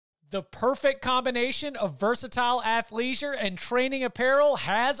The perfect combination of versatile athleisure and training apparel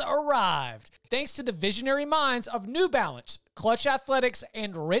has arrived. Thanks to the visionary minds of New Balance, Clutch Athletics,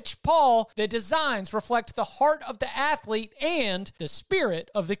 and Rich Paul, the designs reflect the heart of the athlete and the spirit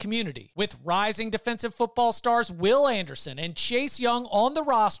of the community. With rising defensive football stars Will Anderson and Chase Young on the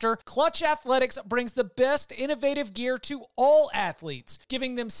roster, Clutch Athletics brings the best innovative gear to all athletes,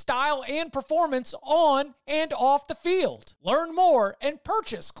 giving them style and performance on and off the field. Learn more and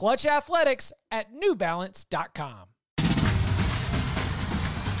purchase Clutch Athletics at newbalance.com.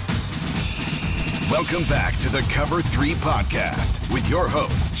 Welcome back to the Cover 3 podcast with your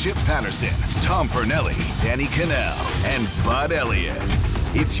hosts, Chip Patterson, Tom Fornelli, Danny Cannell, and Bud Elliott.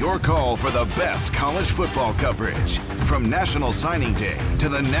 It's your call for the best college football coverage, from National Signing Day to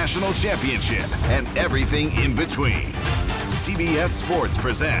the National Championship and everything in between. CBS Sports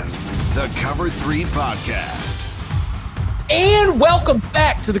presents the Cover 3 podcast. And welcome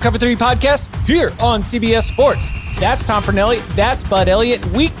back to the Cover 3 podcast here on CBS Sports. That's Tom Fornelli. That's Bud Elliott.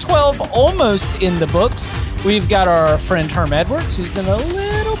 Week 12 almost in the books. We've got our friend Herm Edwards, who's in a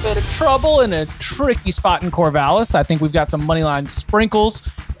little bit of trouble in a tricky spot in Corvallis. I think we've got some moneyline sprinkles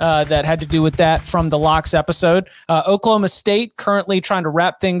that had to do with that from the Locks episode. Oklahoma State currently trying to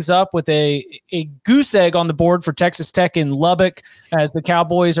wrap things up with a goose egg on the board for Texas Tech in Lubbock, as the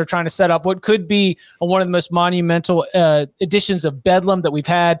Cowboys are trying to set up what could be one of the most monumental editions of Bedlam that we've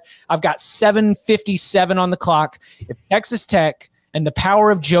had. I've got 7:57 on the clock. If Texas Tech and the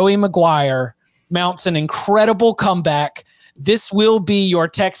power of Joey McGuire mounts an incredible comeback, this will be your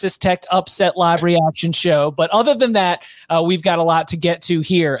Texas Tech upset live reaction show. But other than that, we've got a lot to get to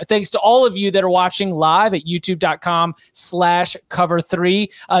here. Thanks to all of you that are watching live at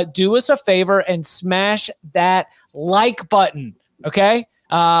youtube.com/cover3. Do us a favor and smash that like button. Okay.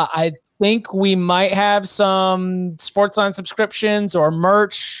 I think we might have some Sportsline subscriptions or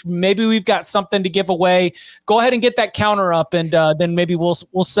merch. Maybe we've got something to give away. Go ahead and get that counter up, and then maybe we'll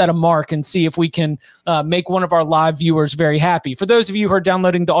set a mark and see if we can make one of our live viewers very happy. For those of you who are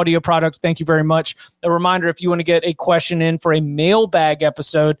downloading the audio product, thank you very much. A reminder, if you want to get a question in for a mailbag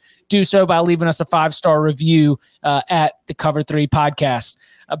episode, do so by leaving us a 5-star review at the Cover 3 podcast.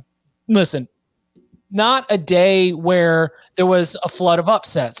 Listen, not a day where there was a flood of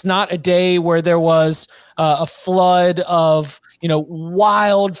upsets, not a day where there was a flood of,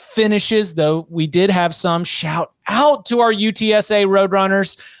 wild finishes, though we did have some. Shout out to our UTSA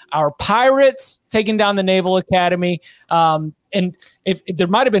Roadrunners, our Pirates taking down the Naval Academy. And if there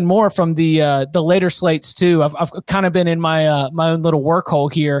might have been more from the later slates too. I've kind of been in my my own little work hole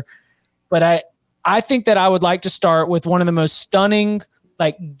here, but I think that I would like to start with one of the most stunning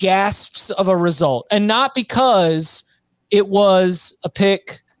gasps of a result, and not because it was a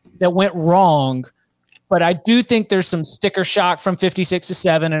pick that went wrong, but I do think there's some sticker shock from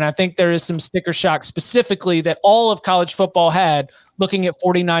 56-7, and I think there is some sticker shock specifically that all of college football had looking at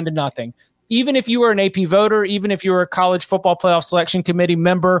 49-0. Even if you were an AP voter, even if you were a college football playoff selection committee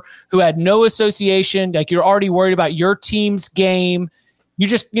member who had no association, you're already worried about your team's game, you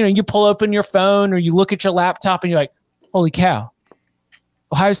just, you pull open your phone or you look at your laptop and you're like, holy cow.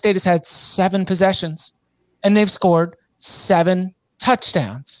 Ohio State has had 7 possessions, and they've scored 7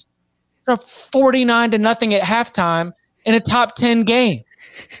 touchdowns. They're up 49-0 at halftime in a top 10 game.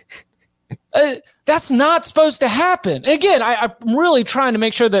 That's not supposed to happen. And again, I'm really trying to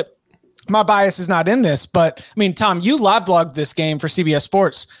make sure that my bias is not in this. But, Tom, you live blogged this game for CBS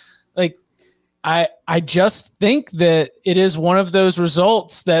Sports. I just think that it is one of those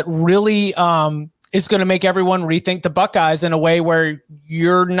results that really is going to make everyone rethink the Buckeyes in a way where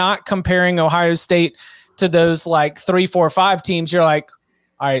you're not comparing Ohio State to those 3, 4, 5 teams. You're like,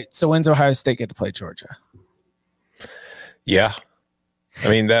 all right, so when's Ohio State get to play Georgia? Yeah.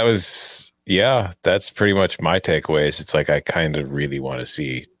 That's pretty much my takeaways. It's I kind of really want to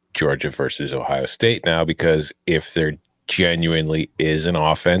see Georgia versus Ohio State now, because if there genuinely is an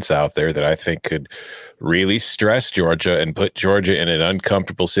offense out there that I think could really stress Georgia and put Georgia in an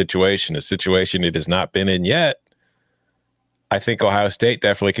uncomfortable situation, a situation it has not been in yet, I think Ohio State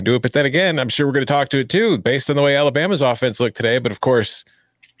definitely can do it. But then again, I'm sure we're going to talk to it too, based on the way Alabama's offense looked today. But of course,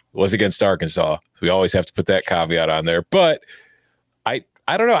 it was against Arkansas. So we always have to put that caveat on there. But I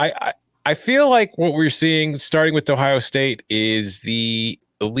don't know. I feel like what we're seeing, starting with Ohio State, is the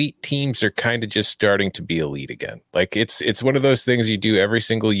elite teams are kind of just starting to be elite again. It's one of those things you do every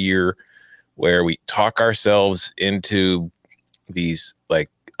single year where we talk ourselves into these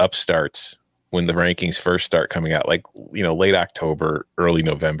upstarts when the rankings first start coming out, late October, early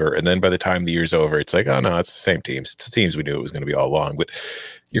November. And then by the time the year's over, it's oh no, it's the same teams. It's the teams we knew it was going to be all along. But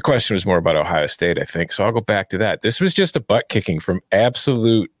your question was more about Ohio State, I think. So I'll go back to that. This was just a butt kicking from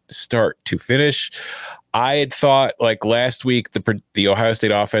absolute start to finish. I had thought like last week, the Ohio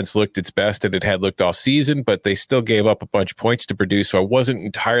State offense looked its best that it had looked all season, but they still gave up a bunch of points to produce. So I wasn't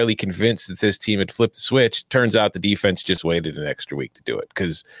entirely convinced that this team had flipped the switch. Turns out the defense just waited an extra week to do it,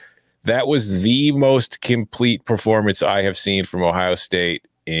 because that was the most complete performance I have seen from Ohio State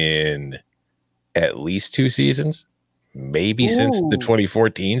in at least 2 seasons, maybe since the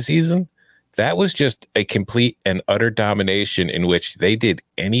 2014 season. That was just a complete and utter domination in which they did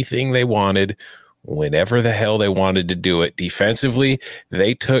anything they wanted, whenever the hell they wanted to do it. Defensively,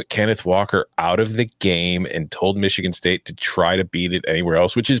 they took Kenneth Walker out of the game and told Michigan State to try to beat it anywhere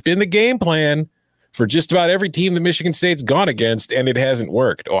else, which has been the game plan for just about every team that Michigan State's gone against, and it hasn't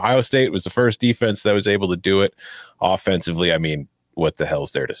worked. Ohio State was the first defense that was able to do it. Offensively, I mean, what the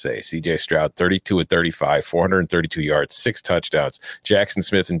hell's there to say? CJ Stroud, 32 of 35, 432 yards, 6 touchdowns. Jackson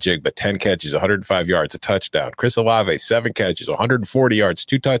Smith and Jigba, 10 catches, 105 yards, a touchdown. Chris Olave, 7 catches, 140 yards,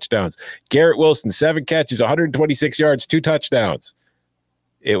 2 touchdowns. Garrett Wilson, 7 catches, 126 yards, 2 touchdowns.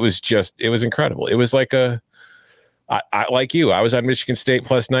 It was incredible. It was like I like you, I was on Michigan State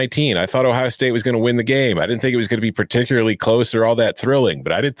plus 19. I thought Ohio State was going to win the game. I didn't think it was going to be particularly close or all that thrilling,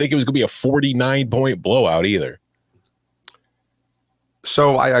 but I didn't think it was going to be a 49-point blowout either.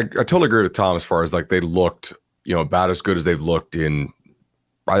 So I totally agree with Tom as far as like they looked, about as good as they've looked in,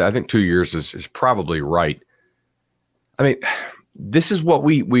 I think 2 years is probably right. I mean, this is what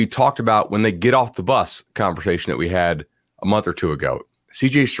we talked about when they get off the bus conversation that we had a month or two ago.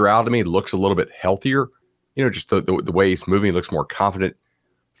 CJ Stroud to me looks a little bit healthier. Just the way he's moving, he looks more confident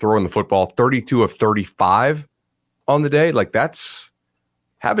throwing the football. 32 of 35 on the day. Like, that's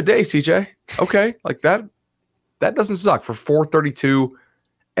have a day, CJ. Okay. Like that doesn't suck for 432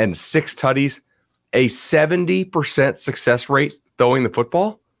 and 6 tutties, a 70% success rate throwing the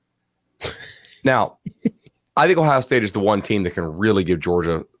football. Now, I think Ohio State is the one team that can really give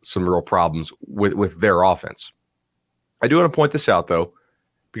Georgia some real problems with their offense. I do want to point this out though,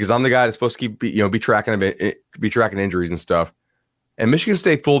 because I'm the guy that's supposed to be tracking injuries and stuff. And Michigan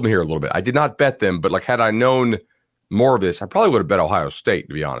State fooled me here a little bit. I did not bet them, but like had I known more of this, I probably would have bet Ohio State,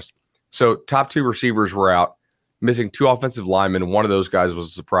 to be honest. So top 2 receivers were out, missing 2 offensive linemen. One of those guys was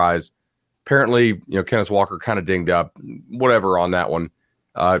a surprise. Apparently, Kenneth Walker kind of dinged up, whatever on that one.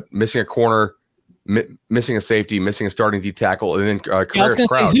 Missing a corner, missing a safety, missing a starting D tackle, and then I was going to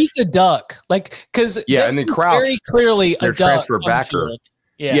say, who's the duck? Like, because and then Crouch, very clearly a duck transfer backer.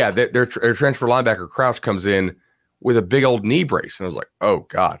 Yeah, their transfer linebacker Crouch comes in with a big old knee brace, and I was like, "Oh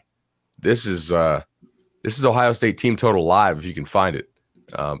God, this is Ohio State team total live if you can find it."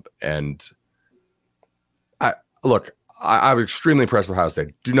 And I was extremely impressed with Ohio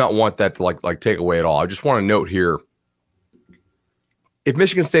State. Do not want that to like take away at all. I just want to note here, if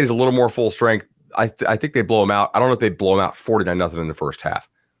Michigan State is a little more full strength, I think they blow them out. I don't know if they blow them out 49-0 in the first half,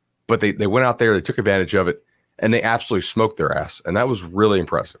 but they went out there, they took advantage of it, and they absolutely smoked their ass, and that was really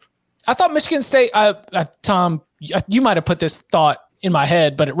impressive. I thought Michigan State, Tom, you might have put this thought in my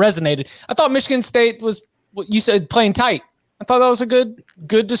head, but it resonated. I thought Michigan State was, what you said, playing tight. I thought that was a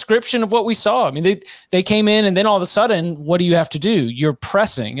good description of what we saw. I mean, they came in, and then all of a sudden, what do you have to do? You're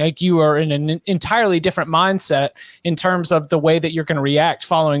pressing. Like, you are in an entirely different mindset in terms of the way that you're going to react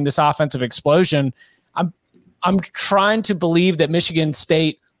following this offensive explosion. I'm trying to believe that Michigan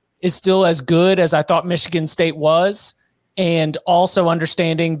State is still as good as I thought Michigan State was, and also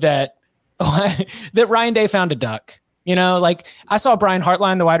understanding that that Ryan Day found a duck. Like, I saw Brian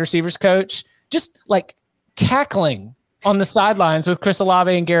Hartline, the wide receivers coach, just like cackling on the sidelines with Chris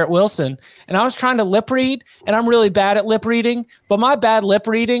Olave and Garrett Wilson. And I was trying to lip read, and I'm really bad at lip reading, but my bad lip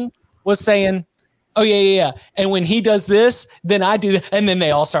reading was saying, oh yeah. And when he does this, then I do that. And then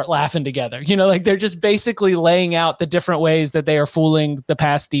they all start laughing together. Like, they're just basically laying out the different ways that they are fooling the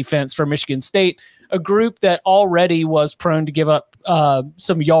pass defense for Michigan State, a group that already was prone to give up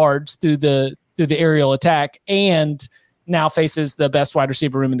some yards through the aerial attack and now faces the best wide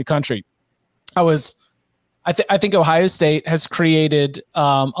receiver room in the country. I think Ohio State has created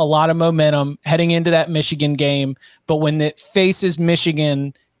a lot of momentum heading into that Michigan game, but when it faces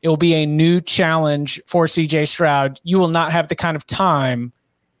Michigan, it will be a new challenge for CJ Stroud. You will not have the kind of time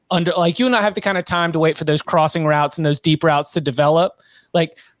to wait for those crossing routes and those deep routes to develop.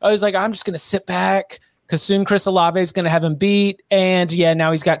 Like, I was like, I'm just going to sit back because soon Chris Olave is going to have him beat. And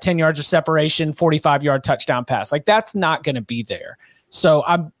now he's got 10 yards of separation, 45-yard touchdown pass. Like, that's not going to be there. So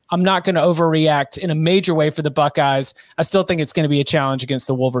I'm not going to overreact in a major way for the Buckeyes. I still think it's going to be a challenge against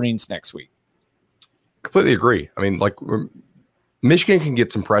the Wolverines next week. Completely agree. I mean, like, Michigan can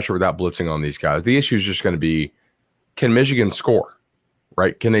get some pressure without blitzing on these guys. The issue is just going to be, can Michigan score,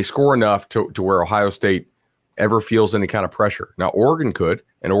 right? Can they score enough to where Ohio State ever feels any kind of pressure? Now, Oregon could.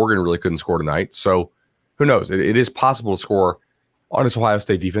 and Oregon really couldn't score tonight. So who knows? It is possible to score on this Ohio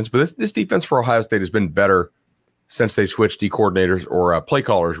State defense, but this defense for Ohio State has been better since they switched D coordinators or play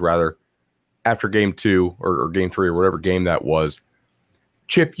callers rather after game 2 or game 3 or whatever game that was.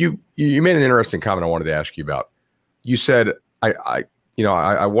 Chip, you made an interesting comment I wanted to ask you about. You said, I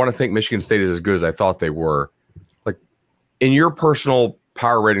want to think Michigan State is as good as I thought they were. Like, in your personal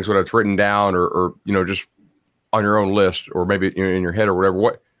power ratings, whether it's written down or just on your own list or maybe in your head or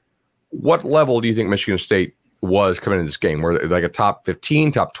whatever, what level do you think Michigan State was coming into this game? Were they like a top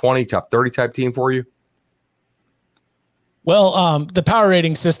 15, top 20, top 30 type team for you? Well, the power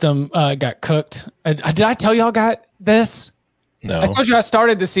rating system got cooked. Did I tell y'all got this? No. I told you I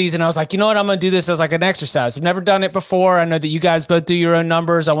started the season. I was like, you know what? I'm going to do this as like an exercise. I've never done it before. I know that you guys both do your own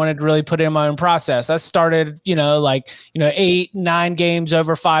numbers. I wanted to really put it in my own process. I started, 8, 9 games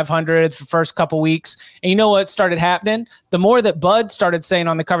over 500 the first couple weeks. And you know what started happening? The more that Bud started saying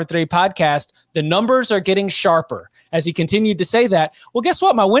on the Cover 3 podcast, the numbers are getting sharper. As he continued to say that, well, guess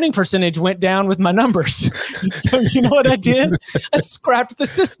what? My winning percentage went down with my numbers. So you know what I did? I scrapped the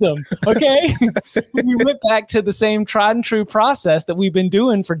system, okay? We went back to the same tried and true process that we've been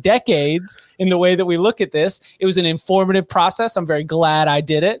doing for decades in the way that we look at this. It was an informative process. I'm very glad I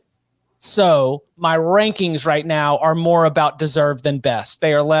did it. So my rankings right now are more about deserve than best.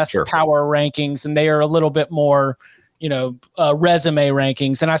 They are less power rankings, and they are a little bit more, resume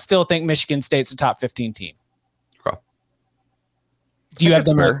rankings. And I still think Michigan State's a top 15 team. Do you have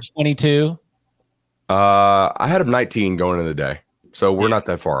them at 22? I had them 19 going into the day, so we're not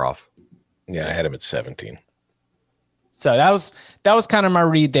that far off. Yeah, I had him at 17. So that was kind of my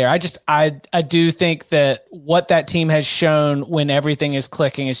read there. I do think that what that team has shown when everything is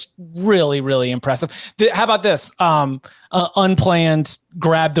clicking is really, really impressive. How about this? Unplanned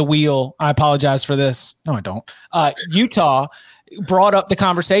grab the wheel. I apologize for this. No, I don't. Utah brought up the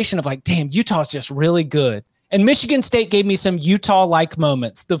conversation of like, damn, Utah's just really good. And Michigan State gave me some Utah-like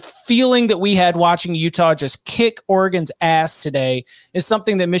moments. The feeling that we had watching Utah just kick Oregon's ass today is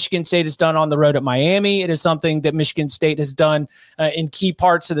something that Michigan State has done on the road at Miami. It is something that Michigan State has done in key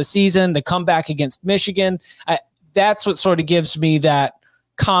parts of the season, the comeback against Michigan. That's what sort of gives me that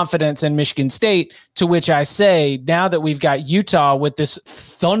confidence in Michigan State, to which I say, now that we've got Utah with this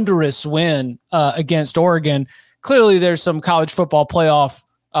thunderous win against Oregon, clearly there's some college football playoff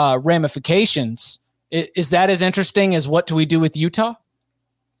ramifications. Is that as interesting as what do we do with Utah?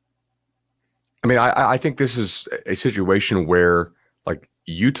 I mean, I think this is a situation where like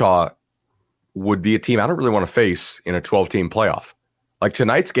Utah would be a team I don't really want to face in a 12-team playoff. Like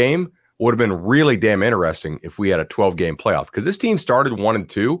tonight's game would have been really damn interesting if we had a 12-game playoff, because this team started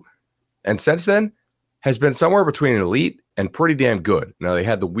 1-2 and since then has been somewhere between an elite and pretty damn good. Now, they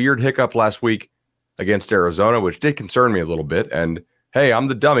had the weird hiccup last week against Arizona, which did concern me a little bit. And hey, I'm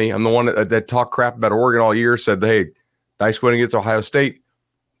the dummy. I'm the one that talked crap about Oregon all year, said, hey, nice win against Ohio State.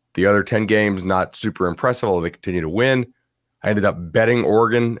 The other 10 games, not super impressive, although they continue to win. I ended up betting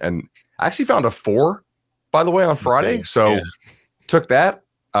Oregon, and I actually found a 4, by the way, on Friday. So took that,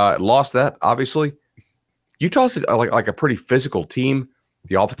 lost that, obviously. Utah's like a pretty physical team.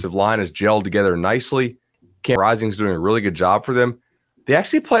 The offensive line has gelled together nicely. Cam Rising's doing a really good job for them. They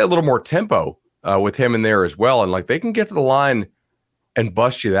actually play a little more tempo with him in there as well, and like they can get to the line and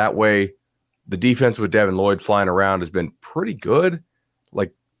bust you that way. The defense with Devin Lloyd flying around has been pretty good.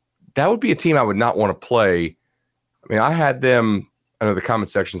 Like, that would be a team I would not want to play. I mean, I had them, I know the comment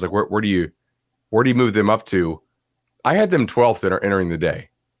section's like, where do you move them up to? I had them 12th that are entering the day.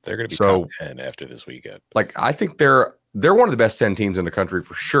 They're going to be top 10 after this weekend. Like, I think they're one of the best 10 teams in the country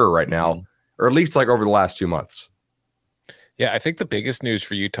for sure right now, or at least like over the last 2 months. Yeah, I think the biggest news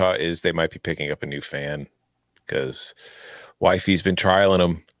for Utah is they might be picking up a new fan, because Wifey's been trialing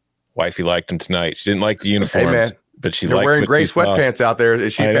them. Wifey liked them tonight. She didn't like the uniforms, but she liked wearing gray sweatpants out there.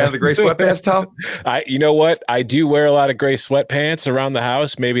 Is she a fan of the gray sweatpants, Tom? You know what? I do wear a lot of gray sweatpants around the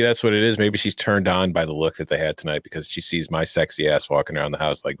house. Maybe that's what it is. Maybe she's turned on by the look that they had tonight, because she sees my sexy ass walking around the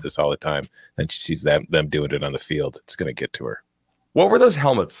house like this all the time, and she sees them doing it on the field. It's going to get to her. What were those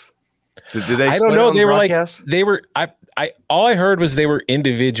helmets? Did they? I don't know. They were all I heard was they were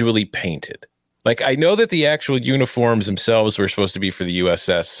individually painted. Like, I know that the actual uniforms themselves were supposed to be for the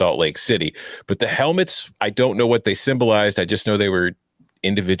USS Salt Lake City, but the helmets, I don't know what they symbolized. I just know they were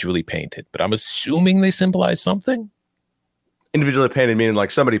individually painted, but I'm assuming they symbolize something. Individually painted meaning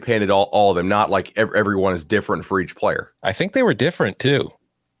like somebody painted all of them, not like everyone is different for each player. I think they were different too.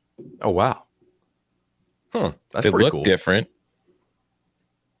 Oh, wow. That's they pretty look cool. different.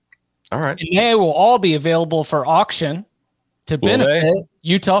 All right. And they will all be available for auction to benefit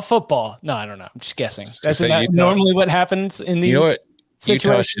Utah football. No, I don't know. I'm just guessing. That's not normally what happens in these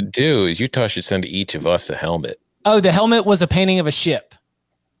Utah should do is Utah should send each of us a helmet. Oh, the helmet was a painting of a ship.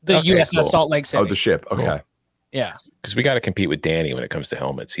 The USS Salt Lake City. Oh, the ship. Okay. Cool. Yeah. Because we got to compete with Danny when it comes to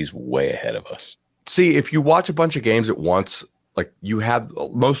helmets. He's way ahead of us. See, if you watch a bunch of games at once, like you have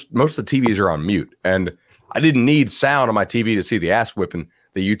most of the TVs are on mute, and I didn't need sound on my TV to see the ass whipping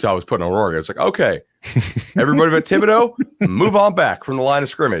that Utah was putting on Oregon. It's like, okay, everybody but Thibodeau, move on back from the line of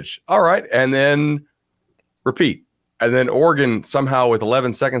scrimmage. All right, and then repeat. And then Oregon somehow with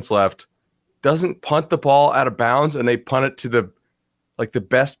 11 seconds left doesn't punt the ball out of bounds, and they punt it to the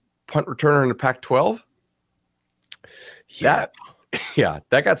best punt returner in the Pac-12. Yeah.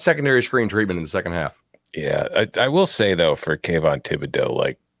 That got secondary screen treatment in the second half. Yeah, I will say, though, for Kayvon Thibodeau,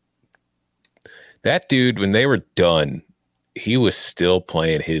 like, that dude, when they were done, he was still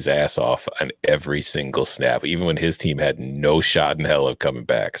playing his ass off on every single snap, even when his team had no shot in hell of coming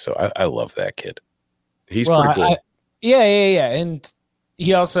back. So I love that kid. He's pretty cool. Yeah. And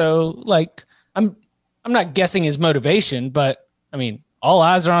he also, like, I'm not guessing his motivation, but, I mean, all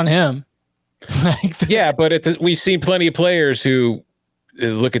eyes are on him. Yeah, but we've seen plenty of players who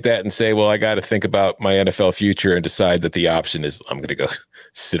look at that and say, well, I got to think about my NFL future and decide that the option is I'm going to go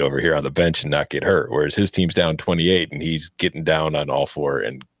sit over here on the bench and not get hurt. Whereas his team's down 28 and he's getting down on all four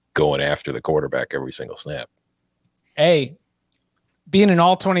and going after the quarterback every single snap. Hey, being an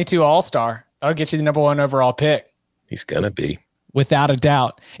all-22 all-star, that'll get you the number 1 overall pick. He's going to be. Without a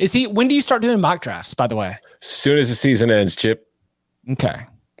doubt. When do you start doing mock drafts, by the way? As soon as the season ends, Chip. Okay.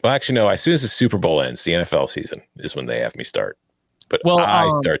 Well, actually, no. As soon as the Super Bowl ends, the NFL season is when they have me start. But I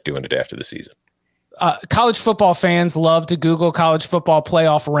start doing it after the season. College football fans love to Google college football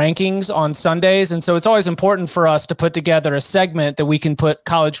playoff rankings on Sundays. And so it's always important for us to put together a segment that we can put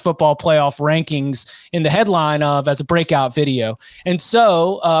college football playoff rankings in the headline of as a breakout video. And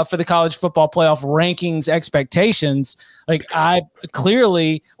so for the college football playoff rankings expectations, like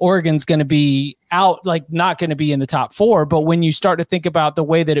clearly Oregon's going to be out, like not going to be in the top 4. But when you start to think about the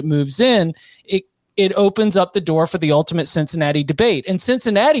way that it moves in, it opens up the door for the ultimate Cincinnati debate. And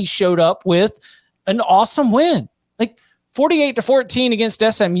Cincinnati showed up with an awesome win, like 48-14 against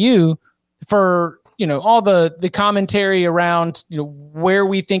SMU for, all the commentary around, where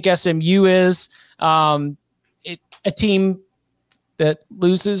we think SMU is, a team that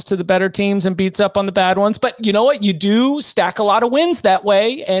loses to the better teams and beats up on the bad ones. But you know what? You do stack a lot of wins that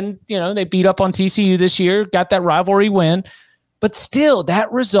way. And, they beat up on TCU this year, got that rivalry win, but still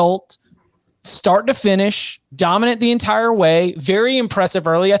that result, start to finish, dominant the entire way. Very impressive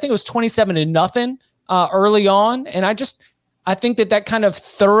early. I think it was 27-0 early on. And I think that kind of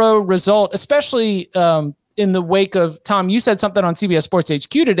thorough result, especially in the wake of, Tom, you said something on CBS Sports HQ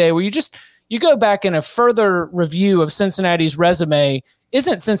today where you go back in a further review of Cincinnati's resume.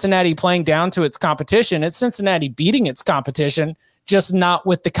 Isn't Cincinnati playing down to its competition? It's Cincinnati beating its competition, just not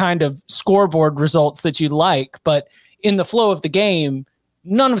with the kind of scoreboard results that you like. But in the flow of the game,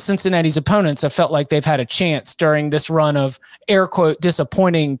 none of Cincinnati's opponents have felt like they've had a chance during this run of air quote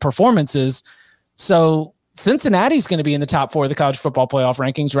disappointing performances. So Cincinnati's going to be in the top 4 of the college football playoff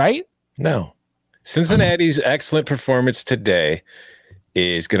rankings, right? No. Cincinnati's excellent performance today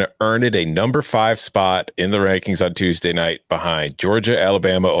is going to earn it a number 5 spot in the rankings on Tuesday night behind Georgia,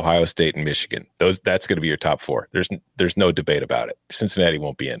 Alabama, Ohio State, and Michigan. That's going to be your top 4. There's no debate about it. Cincinnati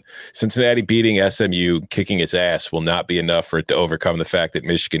won't be in. Cincinnati beating SMU, kicking its ass, will not be enough for it to overcome the fact that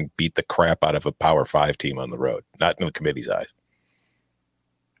Michigan beat the crap out of a Power 5 team on the road. Not in the committee's eyes.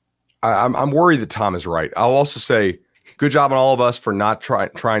 I'm worried that Tom is right. I'll also say good job on all of us for not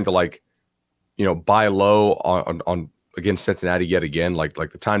trying to buy low on against Cincinnati yet again. Like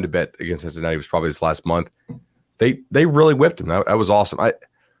the time to bet against Cincinnati was probably this last month. They really whipped him. That was awesome. I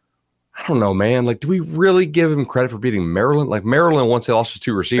don't know, man. Like, do we really give him credit for beating Maryland? Like Maryland, once they lost his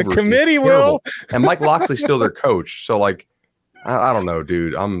 2 receivers, the committee will, and Mike Loxley's still their coach. So like, I don't know,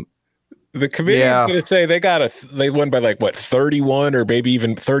 dude. The committee is going to say they won by 31 or maybe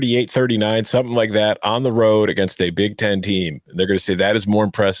even 38-39, something like that on the road against a Big Ten team. And they're going to say that is more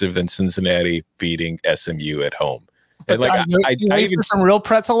impressive than Cincinnati beating SMU at home. But I even for some real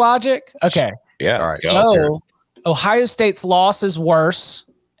pretzel logic. Okay. Yeah. All right. So Ohio State's loss is worse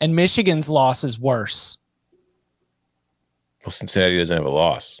and Michigan's loss is worse. Well, Cincinnati doesn't have a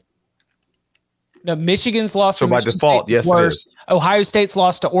loss. No, Michigan's loss to Michigan default, State is worse. Ohio State's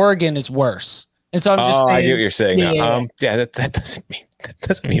loss to Oregon is worse. And so I'm just saying. I get what you're saying now. That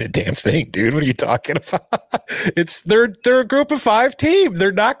doesn't mean a damn thing, dude. What are you talking about? They're a group of 5 team.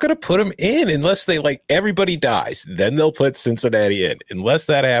 They're not going to put them in unless they everybody dies. Then they'll put Cincinnati in. Unless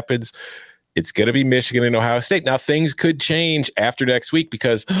that happens, It's going to be Michigan and Ohio State. Now, things could change after next week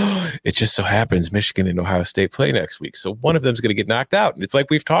because it just so happens Michigan and Ohio State play next week. So one of them is going to get knocked out. And it's like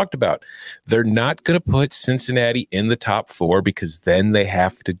we've talked about. They're not going to put Cincinnati in the top 4 because then they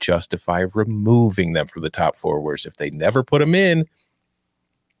have to justify removing them from the top 4. Whereas if they never put them in,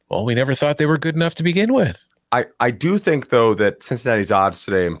 well, we never thought they were good enough to begin with. I do think, though, that Cincinnati's odds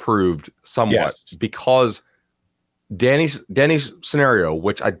today improved somewhat because Danny's scenario,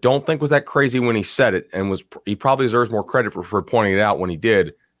 which I don't think was that crazy when he said it, and he probably deserves more credit for pointing it out when he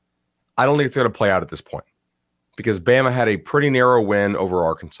did. I don't think it's going to play out at this point because Bama had a pretty narrow win over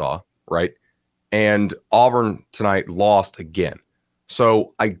Arkansas, right? And Auburn tonight lost again.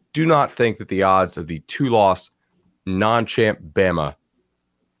 So I do not think that the odds of the 2-loss non-champ Bama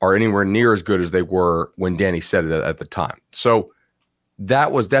are anywhere near as good as they were when Danny said it at the time. So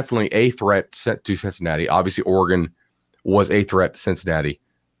that was definitely a threat to Cincinnati. Obviously, Oregon was a threat to Cincinnati.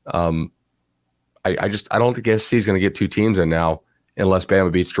 I don't think SC is going to get 2 teams in now unless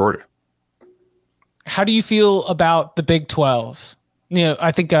Bama beats Georgia. How do you feel about the Big 12?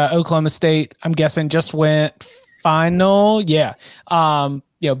 I think Oklahoma State, I'm guessing, just went final. Yeah.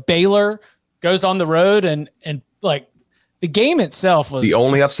 Baylor goes on the road and like the game itself was the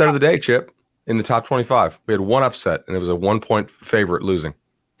only upset of the day, Chip, in the top 25. We had one upset and it was a 1-point favorite losing.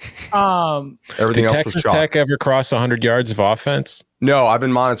 Everything else Texas was shock. Tech ever cross 100 yards of offense? No, I've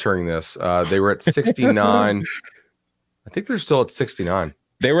been monitoring this. They were at 69. I think they're still at 69.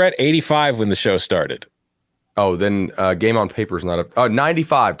 They were at 85 when the show started. Oh, then game on paper is not up. Oh,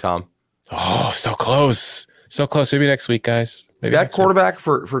 95, Tom. Oh, so close. So close. Maybe next week, guys. Maybe that quarterback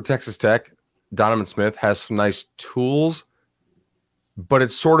for Texas Tech, Donovan Smith, has some nice tools, but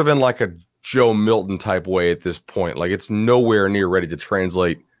it's sort of in like a Joe Milton type way at this point. Like it's nowhere near ready to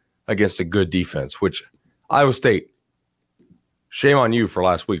translate against a good defense, which Iowa State, shame on you for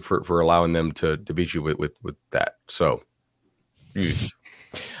last week for allowing them to beat you with that. So,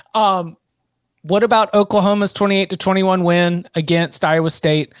 what about Oklahoma's 28-21 win against Iowa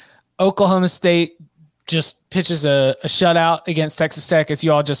State? Oklahoma State just pitches a shutout against Texas Tech, as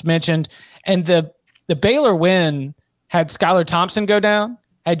you all just mentioned. And the Baylor win had Skylar Thompson go down,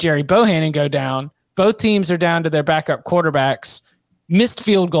 had Jerry Bohannon go down. Both teams are down to their backup quarterbacks. Missed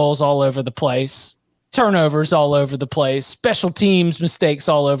field goals all over the place, turnovers all over the place, special teams mistakes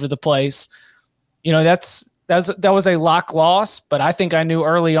all over the place. That was a lock loss, but I think I knew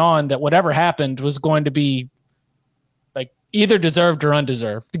early on that whatever happened was going to be like either deserved or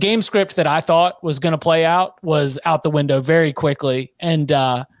undeserved. The game script that I thought was going to play out was out the window very quickly, and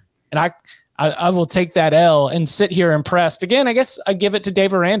I will take that L and sit here impressed. Again, I guess I give it to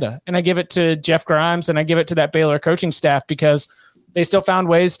Dave Aranda, and I give it to Jeff Grimes, and I give it to that Baylor coaching staff because they still found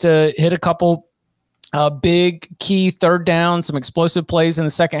ways to hit a couple big key third down, some explosive plays in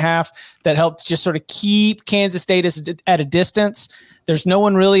the second half that helped just sort of keep Kansas State at a distance. There's no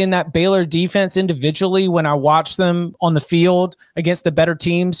one really in that Baylor defense individually when I watch them on the field against the better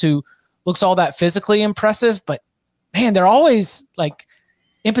teams who looks all that physically impressive, but man, they're always like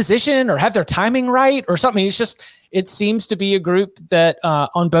in position or have their timing right or something. It seems to be a group that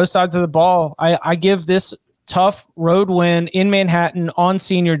on both sides of the ball, I give this tough road win in Manhattan on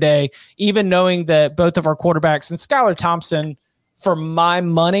senior day, even knowing that both of our quarterbacks and Skylar Thompson, for my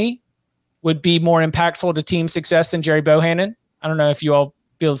money, would be more impactful to team success than Jerry Bohannon. I don't know if you all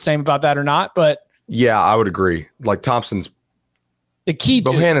feel the same about that or not, but yeah, I would agree. Like Thompson's the key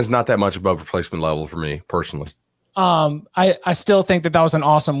to Bohannon is not that much above replacement level for me personally. I still think that was an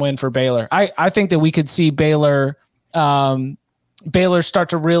awesome win for Baylor. I think that we could see Baylor start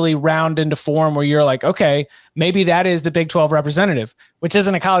to really round into form where you're like, okay, maybe that is the Big 12 representative, which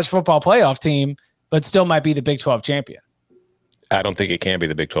isn't a college football playoff team, but still might be the Big 12 champion. I don't think it can be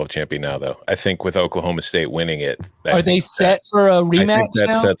the Big 12 champion now, though. I think with Oklahoma State winning it, are they set for a rematch? I think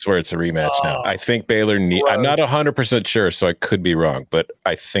that sets where it's a rematch now. I think Baylor I'm not 100% sure, so I could be wrong, but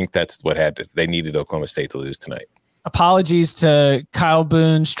I think that's what they needed Oklahoma State to lose tonight. Apologies to Kyle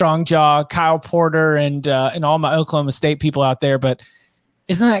Boone, Strongjaw, Kyle Porter, and all my Oklahoma State people out there, but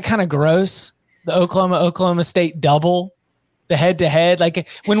isn't that kind of gross? The Oklahoma State double, the head-to-head. Like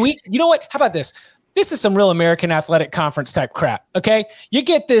when you know what? How about this? This is some real American Athletic Conference type crap, okay? You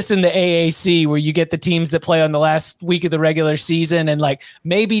get this in the AAC where you get the teams that play on the last week of the regular season and like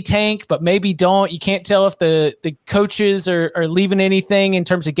maybe tank, but maybe don't. You can't tell if the coaches are leaving anything in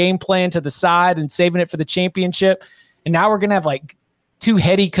terms of game plan to the side and saving it for the championship. And now we're going to have like two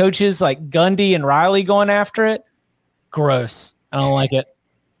heady coaches like Gundy and Riley going after it. Gross. I don't like it.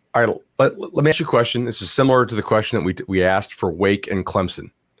 All right, let me ask you a question. This is similar to the question that we asked for Wake and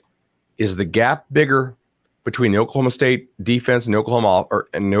Clemson. Is the gap bigger between the Oklahoma State defense and the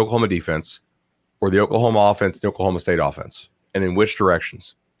Oklahoma defense, or the Oklahoma offense and the Oklahoma State offense, and in which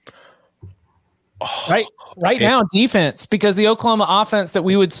directions? Right now, defense, because the Oklahoma offense that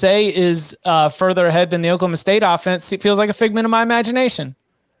we would say is further ahead than the Oklahoma State offense, it feels like a figment of my imagination.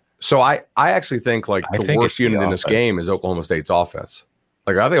 So I actually think the worst unit in this game is Oklahoma State's offense.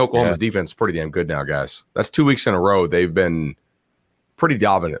 Like, I think Oklahoma's defense is pretty damn good now, guys. That's 2 weeks in a row. They've been pretty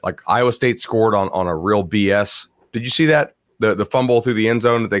dominant. Like, Iowa State scored on a real BS. Did you see that? The fumble through the end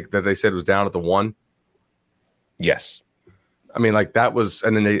zone that they said was down at the 1? Yes. I mean, like, that was,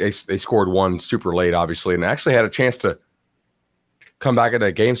 and then they scored one super late, obviously, and actually had a chance to come back at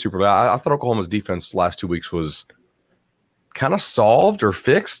that game super late. I thought Oklahoma's defense the last 2 weeks was kind of solved or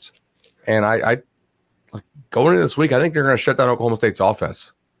fixed, and I going into this week, I think they're going to shut down Oklahoma State's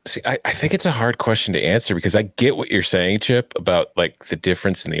offense. See, I think it's a hard question to answer because I get what you're saying, Chip, about like the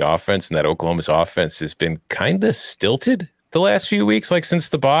difference in the offense, and that Oklahoma's offense has been kind of stilted the last few weeks, like since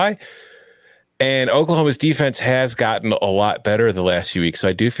the bye. And Oklahoma's defense has gotten a lot better the last few weeks. So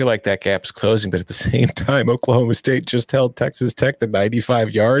I do feel like that gap is closing. But at the same time, Oklahoma State just held Texas Tech to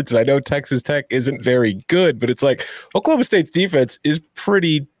 95 yards. And I know Texas Tech isn't very good, but it's like Oklahoma State's defense is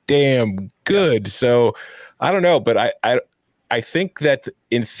pretty damn good. So I don't know. But I think that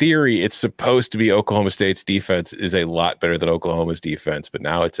in theory, it's supposed to be Oklahoma State's defense is a lot better than Oklahoma's defense. But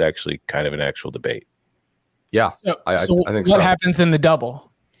now it's actually kind of an actual debate. Yeah. So I think what happens in the double?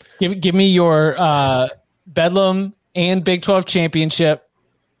 Give me your Bedlam and Big 12 championship,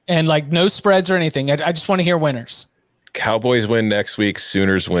 and like no spreads or anything. I just want to hear winners. Cowboys win next week.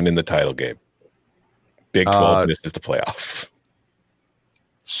 Sooners win in the title game. Big 12 misses the playoff.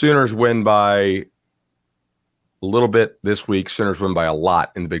 Sooners win by a little bit this week. Sooners win by a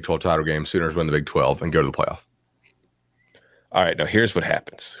lot in the Big 12 title game. Sooners win the Big 12 and go to the playoff. All right, now here's what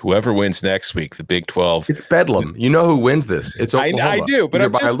happens. Whoever wins next week, the Big 12. It's Bedlam. You know who wins this. It's Oklahoma. I do, but either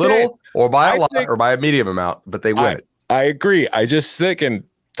I'm by just a little saying, or by a lot or by a medium amount, but they win it. I agree. I just think, and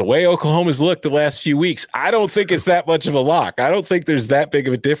the way Oklahoma's looked the last few weeks, I don't think it's that much of a lock. I don't think there's that big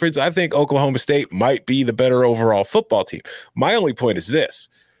of a difference. I think Oklahoma State might be the better overall football team. My only point is this.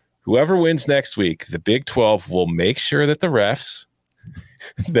 Whoever wins next week, the Big 12 will make sure that the refs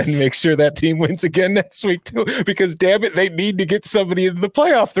then make sure that team wins again next week too, because damn it, they need to get somebody into the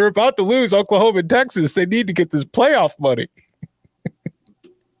playoff. They're about to lose Oklahoma and Texas. They need to get this playoff money.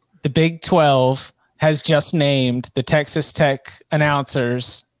 The Big 12 has just named the Texas Tech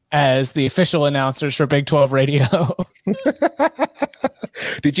announcers as the official announcers for Big 12 radio.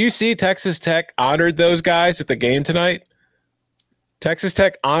 Did you see Texas Tech honored those guys at the game tonight? Texas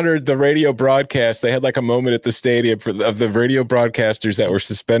Tech honored the radio broadcast. They had like a moment at the stadium of the radio broadcasters that were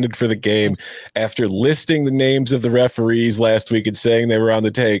suspended for the game after listing the names of the referees last week and saying they were on the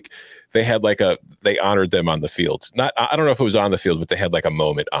take. They had they honored them on the field. I don't know if it was on the field, but they had like a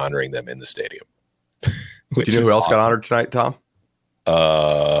moment honoring them in the stadium. Do you know who else got honored tonight, Tom?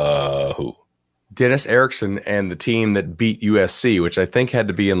 Who? Dennis Erickson and the team that beat USC, which I think had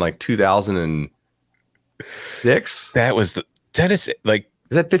to be in like 2006. That was the Dennis, is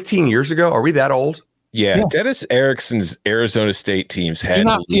that 15 years ago? Are we that old? Yeah, yes. Dennis Erickson's Arizona State teams had. Do you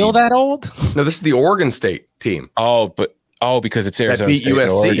not feel that old? No, this is the Oregon State team. Because it's Arizona State,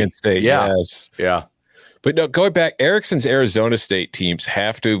 USC. Oregon State. Yeah. Yes, yeah. But no, going back, Erickson's Arizona State teams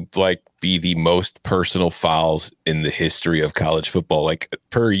have to be the most personal fouls in the history of college football,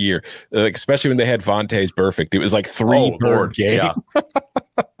 per year. Especially when they had Vontaze Burfict, it was 3 per game. Yeah.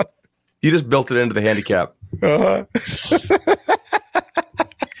 You just built it into the handicap.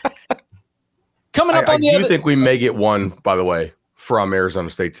 Coming up on the I other. do think we may get one, by the way, from Arizona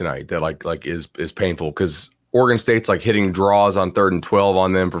State tonight that is painful because Oregon State's hitting draws on 3rd and 12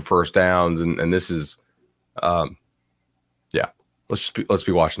 on them for first downs, and this is, yeah. Let's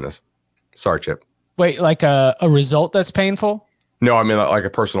be watching this. Sorry, Chip. Wait, a result that's painful? No, I mean like a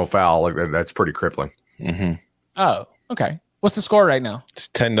personal foul. That's pretty crippling. Mm-hmm. Oh, okay. What's the score right now? It's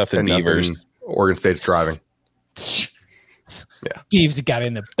 10-0 Beavers. Oregon State's driving. Yeah. Beavs got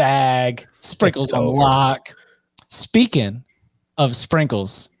in the bag. Sprinkles on lock. Speaking of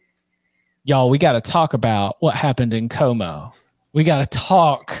sprinkles, y'all, we got to talk about what happened in Como. We got to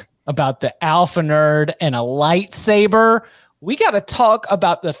talk about the alpha nerd and a lightsaber. We got to talk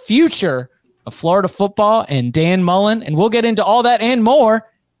about the future of Florida football and Dan Mullen, and we'll get into all that and more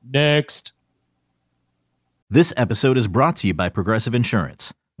next. This episode is brought to you by Progressive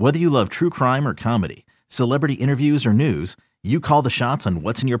Insurance. Whether you love true crime or comedy, celebrity interviews or news, you call the shots on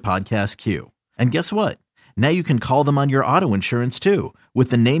what's in your podcast queue. And guess what? Now you can call them on your auto insurance too with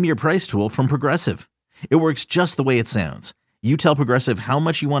the Name Your Price tool from Progressive. It works just the way it sounds. You tell Progressive how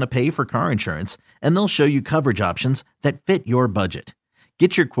much you want to pay for car insurance, and they'll show you coverage options that fit your budget.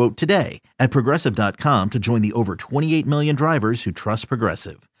 Get your quote today at Progressive.com to join the over 28 million drivers who trust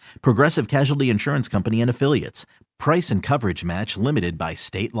Progressive. Progressive Casualty Insurance Company and Affiliates. Price and coverage match limited by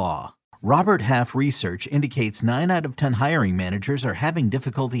state law. Robert Half research indicates 9 out of 10 hiring managers are having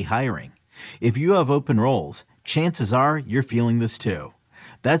difficulty hiring. If you have open roles, chances are you're feeling this too.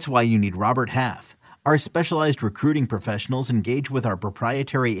 That's why you need Robert Half. Our specialized recruiting professionals engage with our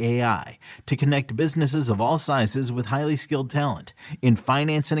proprietary AI to connect businesses of all sizes with highly skilled talent in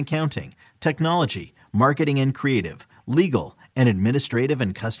finance and accounting, technology, marketing and creative, legal, and administrative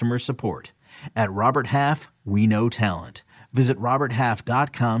and customer support. At Robert Half, we know talent. Visit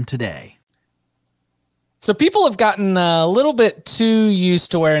roberthalf.com today. So people have gotten a little bit too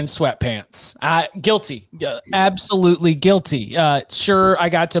used to wearing sweatpants. Guilty, absolutely guilty. Sure, I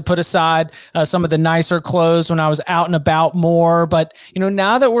got to put aside some of the nicer clothes when I was out and about more. But,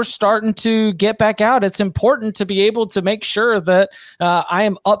 now that we're starting to get back out, it's important to be able to make sure that I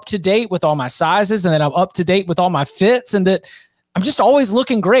am up to date with all my sizes and that I'm up to date with all my fits and that I'm just always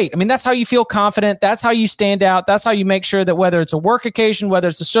looking great. I mean, that's how you feel confident. That's how you stand out. That's how you make sure that whether it's a work occasion, whether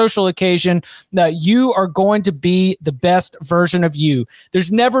it's a social occasion, that you are going to be the best version of you.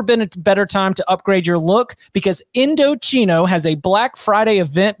 There's never been a better time to upgrade your look because Indochino has a Black Friday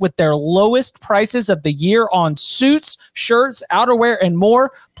event with their lowest prices of the year on suits, shirts, outerwear, and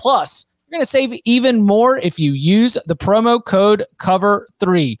more. Plus, you're going to save even more if you use the promo code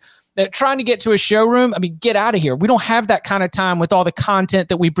COVER3. That trying to get to a showroom, get out of here. We don't have that kind of time with all the content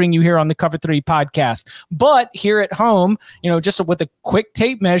that we bring you here on the Cover 3 podcast. But here at home, just with a quick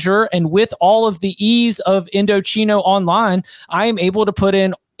tape measure and with all of the ease of Indochino online, I am able to put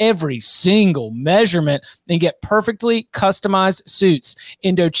in every single measurement and get perfectly customized suits.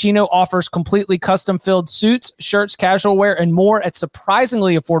 Indochino offers completely custom-filled suits, shirts, casual wear, and more at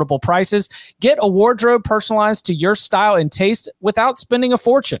surprisingly affordable prices. Get a wardrobe personalized to your style and taste without spending a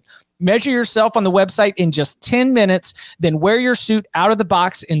fortune. Measure yourself on the website in just 10 minutes, then wear your suit out of the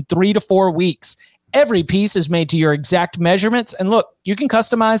box in 3 to 4 weeks. Every piece is made to your exact measurements, and look, you can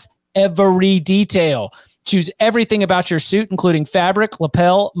customize every detail. Choose everything about your suit, including fabric,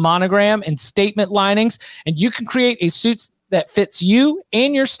 lapel, monogram, and statement linings, and you can create a suit that fits you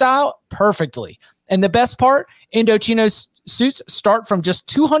and your style perfectly. And the best part, Indochino's suits start from just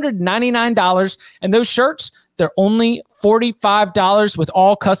 $299, and those shirts, they're only $45 with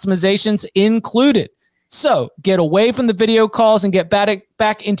all customizations included. So get away from the video calls and get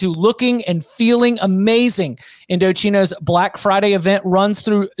back into looking and feeling amazing. Indochino's Black Friday event runs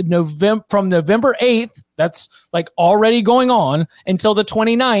through from November 8th. That's already going on until the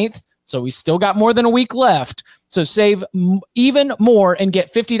 29th. So we still got more than a week left. So save even more and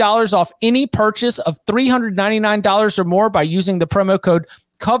get $50 off any purchase of $399 or more by using the promo code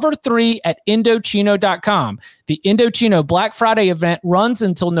COVER3 at Indochino.com. The Indochino Black Friday event runs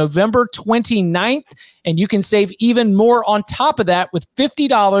until November 29th, and you can save even more on top of that with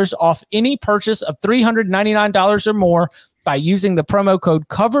 $50 off any purchase of $399 or more by using the promo code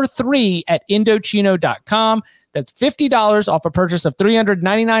COVER3 at Indochino.com. That's $50 off a purchase of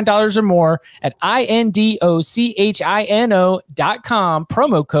 $399 or more at INDOCHINO.com.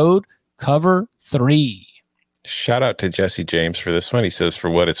 Promo code COVER3. Shout out to Jesse James for this one. He says,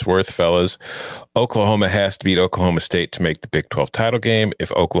 for what it's worth, fellas, Oklahoma has to beat Oklahoma State to make the Big 12 title game.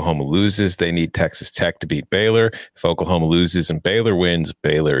 If Oklahoma loses, they need Texas Tech to beat Baylor. If Oklahoma loses and Baylor wins,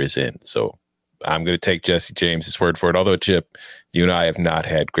 Baylor is in. So I'm going to take Jesse James's word for it. Although, Chip, you and I have not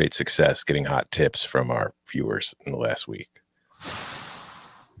had great success getting hot tips from our viewers in the last week.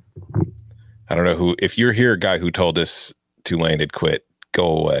 I don't know who, if you're here, guy who told us Tulane had quit,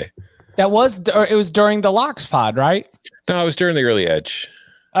 go away. It was during the Locks pod, right? No, it was during the early edge.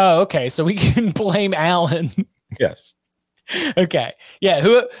 Oh, okay. So we can blame Allen. Yes. Okay. Yeah.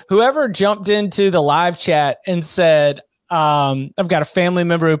 Whoever jumped into the live chat and said, I've got a family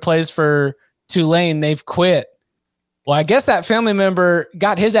member who plays for Tulane. They've quit. Well, I guess that family member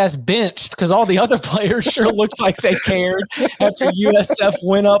got his ass benched because all the other players sure looks like they cared after USF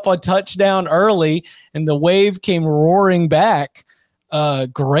went up a touchdown early and the wave came roaring back.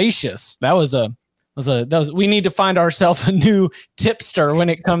 Gracious. That was we need to find ourselves a new tipster when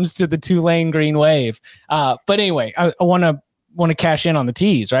it comes to the Tulane Green Wave. But anyway, I want to cash in on the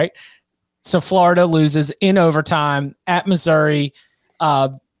teas, right? So Florida loses in overtime at Missouri. Eli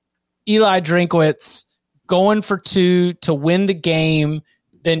Drinkwitz going for 2 to win the game,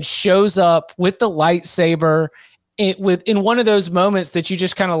 then shows up with the lightsaber in one of those moments that you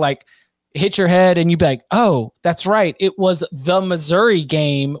just kind of hit your head and you'd be like, oh, that's right. It was the Missouri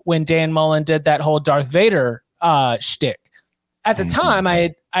game when Dan Mullen did that whole Darth Vader shtick. at the time,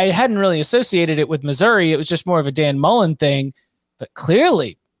 I hadn't really associated it with Missouri. It was just more of a Dan Mullen thing. But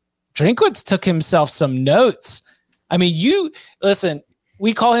clearly, Drinkwitz took himself some notes. I mean, listen,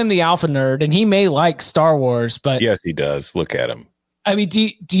 we call him the alpha nerd, and he may like Star Wars, but yes, he does. Look at him. I mean, do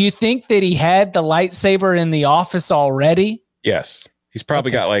you think that he had the lightsaber in the office already? Yes. He's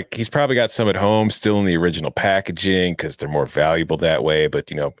probably got some at home still in the original packaging because they're more valuable that way. But,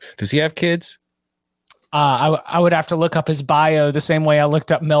 does he have kids? I would have to look up his bio the same way I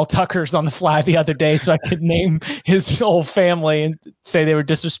looked up Mel Tucker's on the fly the other day so I could name his whole family and say they were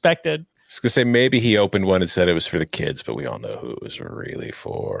disrespected. I was going to say maybe he opened one and said it was for the kids, but we all know who it was really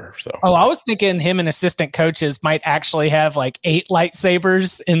for. So. Oh, I was thinking him and assistant coaches might actually have like 8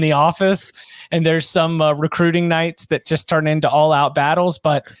 lightsabers in the office, and there's some recruiting nights that just turn into all-out battles.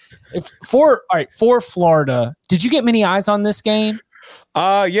 But for Florida, did you get many eyes on this game?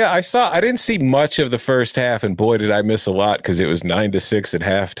 Yeah, I didn't see much of the first half, and boy, did I miss a lot because it was 9-6 at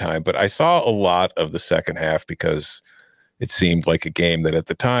halftime. But I saw a lot of the second half because it seemed like a game that at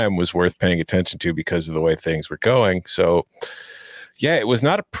the time was worth paying attention to because of the way things were going. So, yeah, it was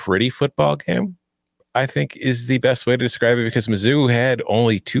not a pretty football game, I think is the best way to describe it, because Mizzou had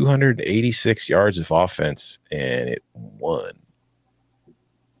only 286 yards of offense, and it won.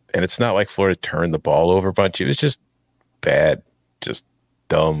 And it's not like Florida turned the ball over a bunch. It was just bad, just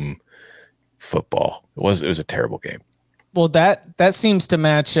dumb football. It was a terrible game. Well, that seems to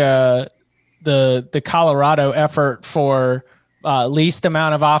match the Colorado effort for least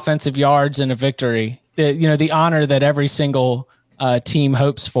amount of offensive yards in a victory. The honor that every single team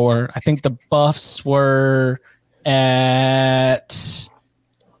hopes for. I think the Buffs were at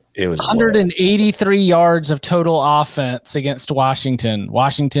 183 yards of total offense against Washington.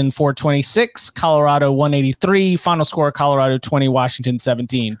 Washington 426, Colorado 183. Final score: Colorado 20, Washington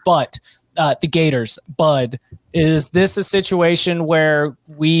 17. But the Gators, Bud, is this a situation where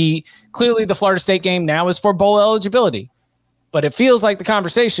clearly the Florida State game now is for bowl eligibility, but it feels like the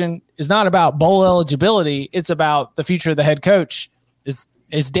conversation is not about bowl eligibility. It's about the future of the head coach.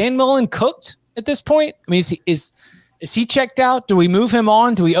 Is Dan Mullen cooked at this point? I mean, is he checked out? Do we move him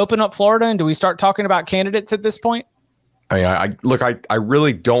on? Do we open up Florida and do we start talking about candidates at this point? I mean, I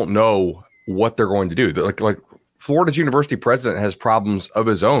really don't know what they're going to do. Like Florida's university president has problems of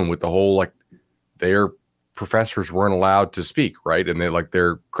his own with the whole, their professors weren't allowed to speak, right? And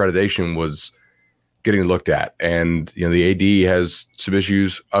their accreditation was getting looked at. And, the AD has some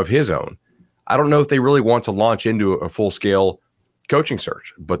issues of his own. I don't know if they really want to launch into a full-scale coaching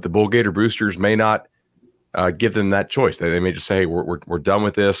search, but the Bull Gator boosters may not give them that choice. They may just say, hey, we're done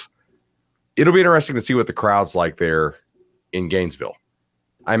with this. It'll be interesting to see what the crowd's like there in Gainesville.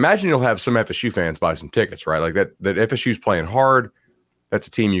 I imagine you'll have some FSU fans buy some tickets, right? Like that FSU's playing hard. That's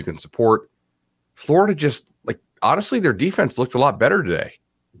a team you can support. Florida just, honestly, their defense looked a lot better today,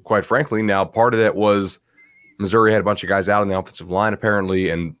 quite frankly. Now, part of that was Missouri had a bunch of guys out on the offensive line, apparently,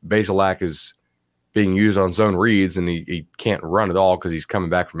 and Bazelak is being used on zone reads, and he can't run at all because he's coming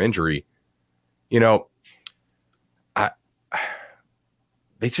back from injury. They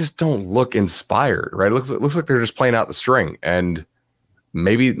just don't look inspired, right? It looks like they're just playing out the string, and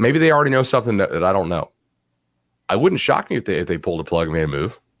maybe they already know something that I don't know. I wouldn't shock me if they pulled a plug and made a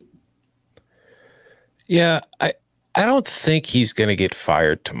move. Yeah, I don't think he's going to get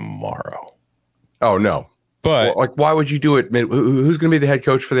fired tomorrow. Oh no, but why would you do it? Who's going to be the head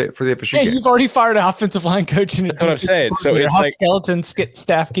coach for the FSU? Hey, you've already fired an offensive line coach, and that's what I'm saying. So it's how skeleton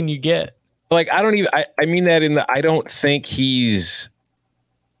staff can you get? I mean that I don't think he's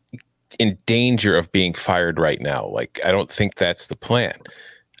in danger of being fired right now. I don't think that's the plan.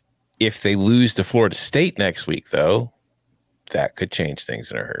 If they lose to Florida State next week, though, that could change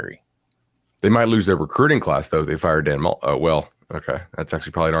things in a hurry. They might lose their recruiting class, though, if they fire Dan Mullen. Well, okay. That's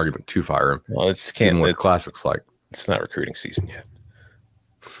actually probably an argument to fire him. Well, what classics like. It's not recruiting season yet.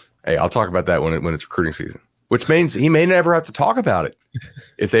 Hey, I'll talk about that when it's recruiting season, which means he may never have to talk about it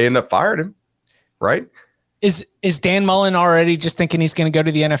if they end up firing him, right? Is Dan Mullen already just thinking he's going to go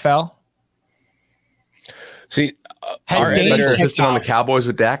to the NFL? See, has Dan assistant on the Cowboys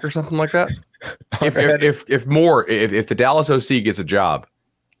with Dak or something like that? If the Dallas OC gets a job,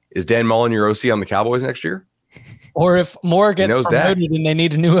 is Dan Mullen your OC on the Cowboys next year? Or if Moore gets promoted and they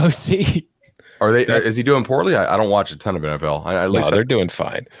need a new OC? Is he doing poorly? I don't watch a ton of NFL. No, they're doing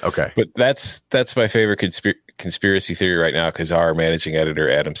fine. Okay, but that's my favorite conspiracy theory right now, because our managing editor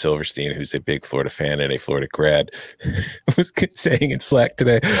Adam Silverstein, who's a big Florida fan and a Florida grad, was saying in Slack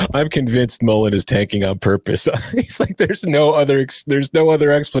today, "I'm convinced Mullen is tanking on purpose." He's like, "There's no other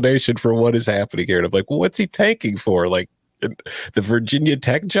explanation for what is happening here." And I'm like, "Well, what's he tanking for? The Virginia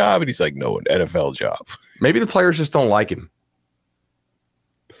Tech job?" And he's like, "No, an NFL job." Maybe the players just don't like him.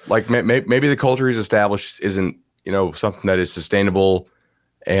 Like maybe the culture he's established isn't, something that is sustainable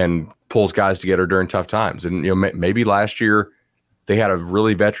and pulls guys together during tough times. And, maybe last year they had a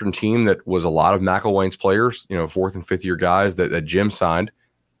really veteran team that was a lot of McElwain's players, 4th and 5th year guys that Jim signed,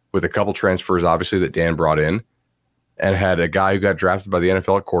 with a couple transfers, obviously, that Dan brought in, and had a guy who got drafted by the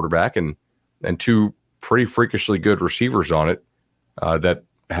NFL at quarterback and 2 pretty freakishly good receivers on it that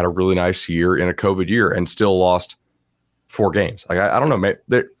had a really nice year in a COVID year and still lost 4 games. Like, I don't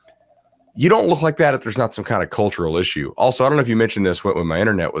know. You don't look like that if there's not some kind of cultural issue. Also, I don't know if you mentioned this when my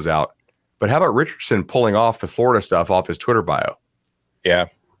internet was out, but how about Richardson pulling off the Florida stuff off his Twitter bio? Yeah.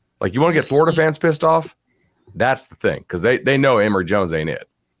 Like, you want to get Florida fans pissed off? That's the thing, because they know Emory Jones ain't it.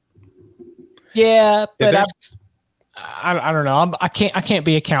 Yeah, but I don't know. I can't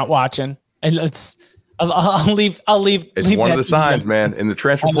be account watching, and I'll leave. It's leave one of the signs, man, in the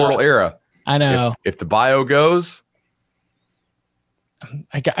transfer portal era. I know. If the bio goes,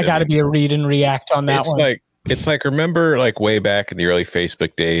 I got to be a read and react on that one. It's like, remember, like, way back in the early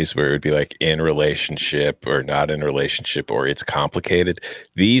Facebook days where it would be like in relationship or not in relationship or it's complicated.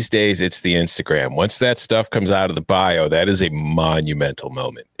 These days, it's the Instagram. Once that stuff comes out of the bio, that is a monumental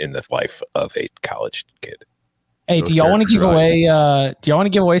moment in the life of a college kid. Hey, do y'all want to give away? Do y'all want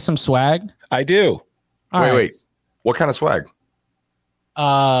to give away some swag? I do. Wait. What kind of swag?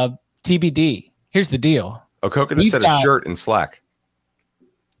 TBD. Here's the deal. Okoka just said a shirt and Slack.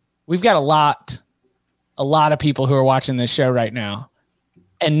 We've got a lot of people who are watching this show right now,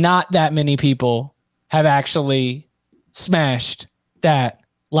 and not that many people have actually smashed that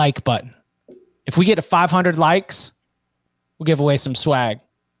like button. If we get to 500 likes, we'll give away some swag.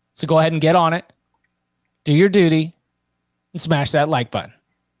 So go ahead and get on it, do your duty, and smash that like button.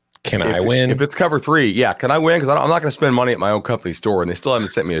 Can I win? If it's cover 3, yeah. Can I win? Because I'm not going to spend money at my own company store, and they still haven't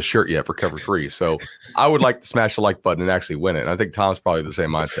sent me a shirt yet for cover 3. So I would like to smash the like button and actually win it. And I think Tom's probably the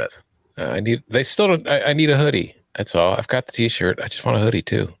same mindset. I need a hoodie. That's all. I've got the t-shirt. I just want a hoodie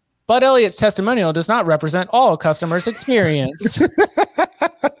too. Bud Elliott's testimonial does not represent all customers' experience.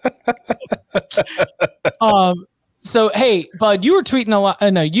 So, hey, Bud, you were tweeting a lot.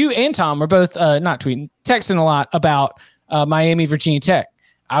 No, you and Tom were both not tweeting, texting a lot about Miami, Virginia Tech.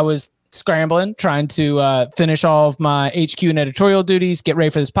 I was scrambling, trying to finish all of my HQ and editorial duties, get ready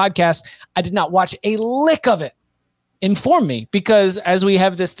for this podcast. I did not watch a lick of it. Inform me, because as we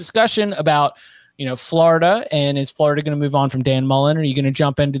have this discussion about, Florida, and is Florida going to move on from Dan Mullen? Or are you going to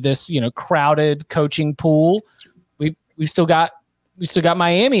jump into this, crowded coaching pool? We still got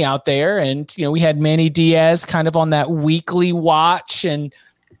Miami out there, and we had Manny Diaz kind of on that weekly watch, and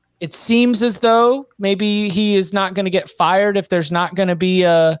it seems as though maybe he is not going to get fired if there's not going to be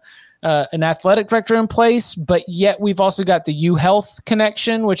an athletic director in place. But yet we've also got the U Health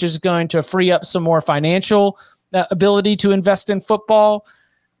connection, which is going to free up some more financial ability to invest in football.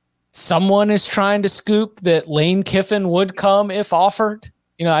 Someone is trying to scoop that Lane Kiffin would come if offered.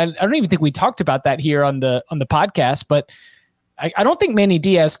 I don't even think we talked about that here on the podcast, but I don't think Manny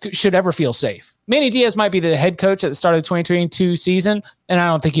Diaz should ever feel safe. Manny Diaz might be the head coach at the start of the 2022 season, and I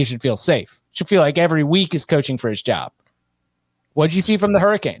don't think he should feel safe. Should feel like every week is coaching for his job. What did you see from the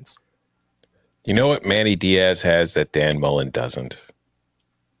Hurricanes? You know what Manny Diaz has that Dan Mullen doesn't?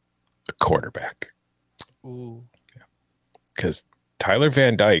 A quarterback. Ooh. Because Tyler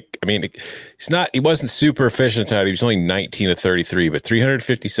Van Dyke, he wasn't super efficient tonight. He was only 19 of 33, but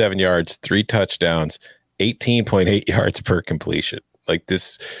 357 yards, 3 touchdowns, 18.8 yards per completion. Like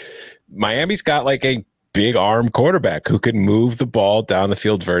this, Miami's got like a big arm quarterback who can move the ball down the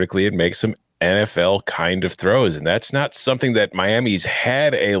field vertically and make some NFL kind of throws. And that's not something that Miami's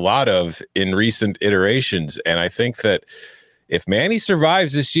had a lot of in recent iterations. And I think that if Manny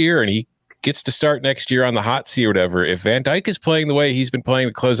survives this year and he gets to start next year on the hot seat or whatever, if Van Dyke is playing the way he's been playing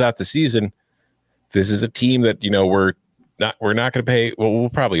to close out the season, this is a team that, we're not going to pay. Well, we'll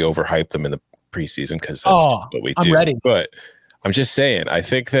probably overhype them in the preseason because that's what we do. I'm ready. But I'm just saying, I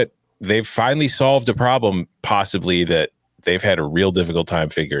think that they've finally solved a problem possibly that they've had a real difficult time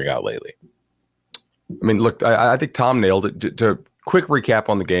figuring out lately. Look, I think Tom nailed it. To quick recap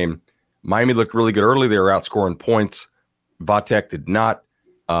on the game, Miami looked really good early. They were outscoring points. Vatek did not.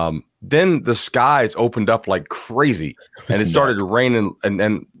 Then the skies opened up like crazy, and it started to rain.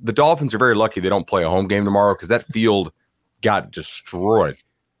 And the Dolphins are very lucky they don't play a home game tomorrow because that field got destroyed.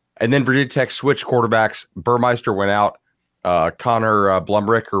 And then Virginia Tech switched quarterbacks. Burmeister went out. Connor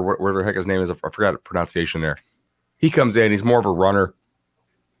Blumrick, or whatever the heck his name is, I forgot the pronunciation there. He comes in. He's more of a runner.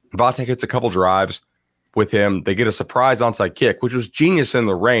 Vatek hits a couple drives with him. They get a surprise onside kick, which was genius in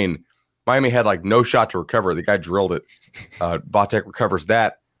the rain. Miami had like no shot to recover. The guy drilled it. Vatek recovers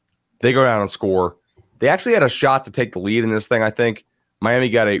that. They go down and score. They actually had a shot to take the lead in this thing, I think. Miami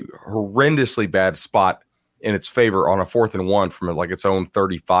got a horrendously bad spot in its favor on a 4th and 1 from like its own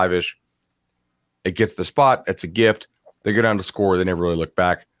 35-ish. It gets the spot. It's a gift. They go down to score. They never really look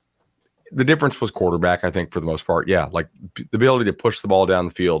back. The difference was quarterback, I think, for the most part. Yeah, like the ability to push the ball down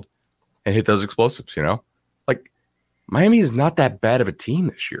the field and hit those explosives, Like, Miami is not that bad of a team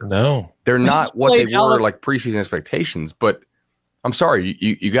this year. No. They're not what they were like preseason expectations, but I'm sorry,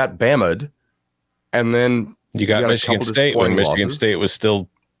 you got Bama'd, and then you got Michigan State when Michigan State was still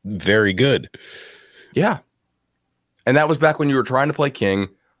very good. Yeah. And that was back when you were trying to play King.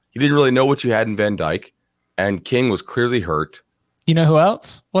 You didn't really know what you had in Van Dyke, and King was clearly hurt. You know who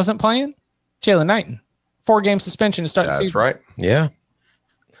else wasn't playing? Jalen Knighton. 4-game suspension to start the season. That's right. Yeah.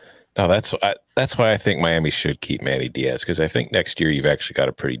 No, that's why I think Miami should keep Manny Diaz, because I think next year you've actually got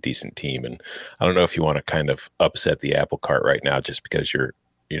a pretty decent team, and I don't know if you want to kind of upset the apple cart right now just because you're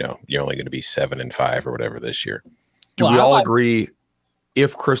only going to be 7-5 or whatever this year. Do we all agree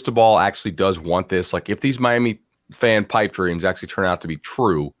if Cristobal actually does want this, like if these Miami fan pipe dreams actually turn out to be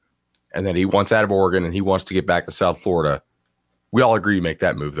true, and then he wants out of Oregon and he wants to get back to South Florida, we all agree to make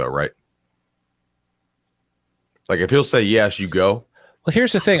that move though, right? Like if he'll say yes, you go. Well,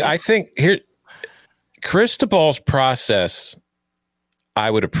 here's the thing. I think Cristobal's process I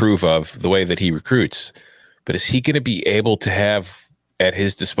would approve of, the way that he recruits, but is he going to be able to have at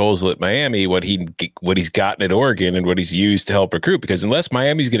his disposal at Miami what he's gotten at Oregon and what he's used to help recruit? Because unless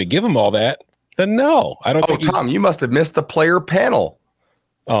Miami's going to give him all that, then no, I don't think. Tom, you must have missed the player panel.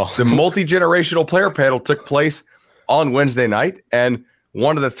 Oh, the multi-generational player panel took place on Wednesday night, and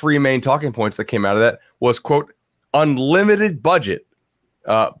one of the 3 main talking points that came out of that was, quote, unlimited budget.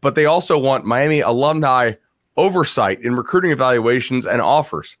 But they also want Miami alumni oversight in recruiting evaluations and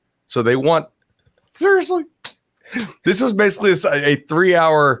offers. So they want, seriously, this was basically a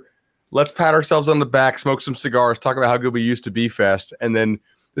 3-hour, let's pat ourselves on the back, smoke some cigars, talk about how good we used to be fest. And then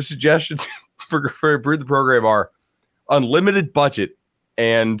the suggestions for improve the program are unlimited budget,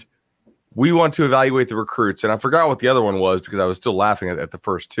 and we want to evaluate the recruits. And I forgot what the other one was because I was still laughing at the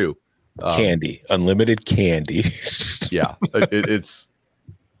first 2. Candy, unlimited candy. Yeah, it's.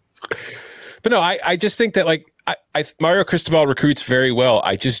 But no, I just think that like Mario Cristobal recruits very well.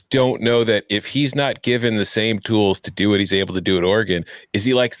 I just don't know that if he's not given the same tools to do what he's able to do at Oregon, is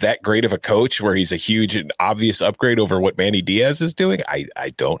he like that great of a coach where he's a huge and obvious upgrade over what Manny Diaz is doing? I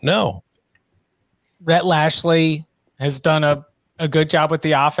don't know. Rhett Lashley has done a good job with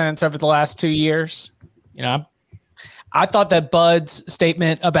the offense over the last 2 years. I thought that Bud's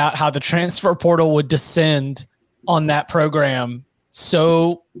statement about how the transfer portal would descend on that program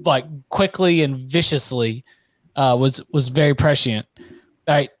so like quickly and viciously was very prescient. All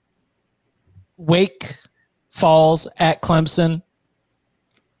right. Wake falls at Clemson.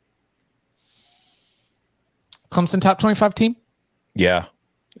 Clemson top 25 team? Yeah,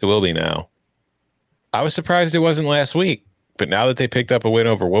 it will be now. I was surprised it wasn't last week, but now that they picked up a win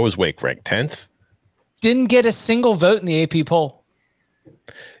over, what was Wake ranked 10th? Didn't get a single vote in the AP poll.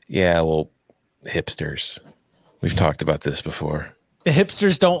 Yeah, well, hipsters. We've talked about this before. The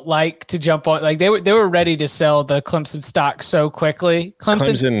hipsters don't like to jump on. Like they were ready to sell the Clemson stock so quickly.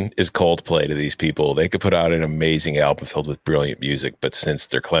 Clemson is Coldplay to these people. They could put out an amazing album filled with brilliant music, but since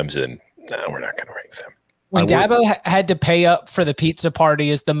they're Clemson, no, we're not going to rank them. When Dabo had to pay up for the pizza party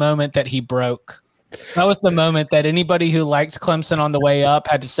is the moment that he broke. That was the moment that anybody who liked Clemson on the way up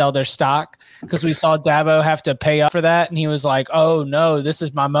had to sell their stock, because we saw Dabo have to pay up for that. And he was like, oh no, this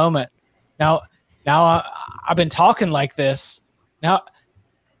is my moment. Now I've been talking like this. Now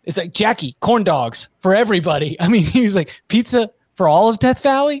it's like Jackie, corn dogs for everybody. I mean, he was like, pizza for all of Death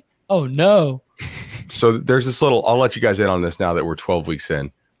Valley? Oh no. So there's this little, I'll let you guys in on this now that we're 12 weeks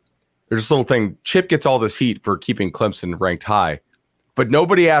in. There's this little thing. Chip gets all this heat for keeping Clemson ranked high, but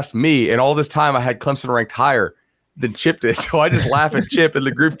nobody asked me. And all this time I had Clemson ranked higher than Chip did. So I just laugh at Chip in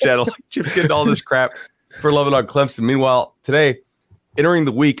the group chat. Like, Chip's getting all this crap for loving on Clemson. Meanwhile, today, entering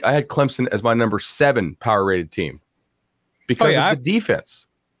the week, I had Clemson as my number 7 power rated team because of the defense.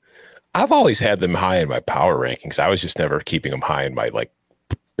 I've always had them high in my power rankings. I was just never keeping them high in my like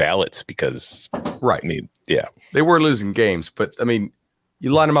ballots because, right. I mean, yeah, they were losing games, but I mean,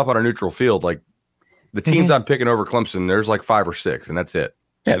 you line them up on a neutral field, like the teams I'm picking over Clemson, there's like 5 or 6, and that's it.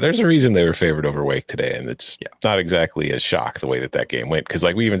 Yeah, there's a reason they were favored over Wake today, and it's not exactly a shock the way that game went. Because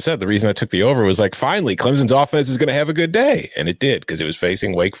like we even said, the reason I took the over was like, finally, Clemson's offense is going to have a good day, and it did because it was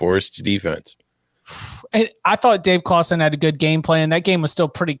facing Wake Forest's defense. And I thought Dave Clawson had a good game plan. That game was still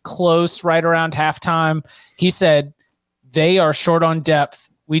pretty close right around halftime. He said, they are short on depth.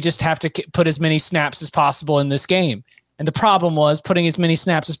 We just have to put as many snaps as possible in this game. And the problem was putting as many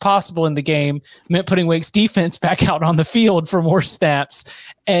snaps as possible in the game meant putting Wake's defense back out on the field for more snaps.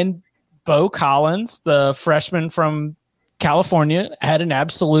 And Bo Collins, the freshman from California, had an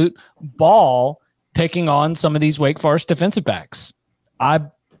absolute ball picking on some of these Wake Forest defensive backs.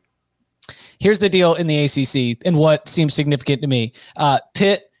 Here's the deal in the ACC and what seems significant to me.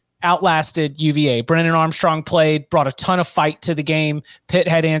 Pitt outlasted UVA. Brennan Armstrong played, brought a ton of fight to the game. Pitt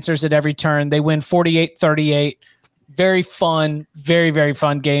had answers at every turn. They win 48-38. Very fun, very, very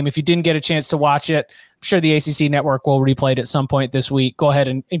fun game. If you didn't get a chance to watch it, I'm sure the ACC network will replay it at some point this week. Go ahead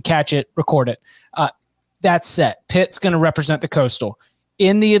and catch it, record it. That's set. Pitt's going to represent the Coastal.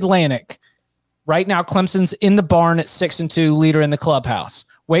 In the Atlantic, right now Clemson's in the barn at 6-2, leader in the clubhouse.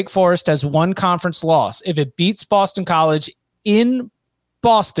 Wake Forest has one conference loss. If it beats Boston College in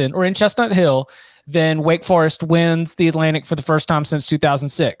Boston or in Chestnut Hill, then Wake Forest wins the Atlantic for the first time since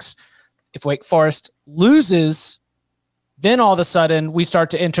 2006. If Wake Forest loses, then all of a sudden we start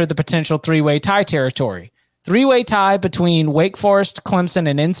to enter the potential three-way tie territory. Three-way tie between Wake Forest, Clemson,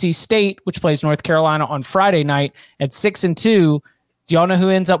 and NC State, which plays North Carolina on Friday night at 6-2. Do y'all know who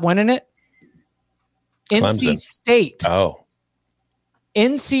ends up winning it? Clemson. NC State. Oh.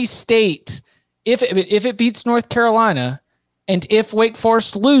 NC State, if it beats North Carolina, and if Wake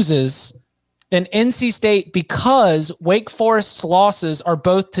Forest loses, then NC State, because Wake Forest's losses are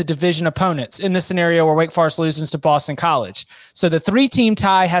both to division opponents in the scenario where Wake Forest loses to Boston College. So the 3-team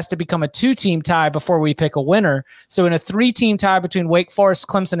tie has to become a 2-team tie before we pick a winner. So in a 3-team tie between Wake Forest,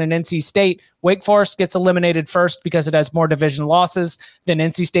 Clemson, and NC State, Wake Forest gets eliminated first because it has more division losses. Then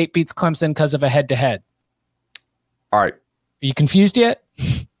NC State beats Clemson because of a head-to-head. All right. Are you confused yet?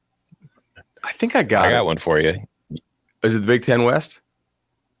 I think I got one for you. Is it the Big Ten West?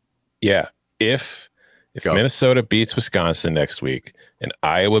 Yeah. If Minnesota beats Wisconsin next week and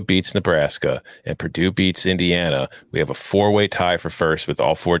Iowa beats Nebraska and Purdue beats Indiana, we have a 4-way tie for first with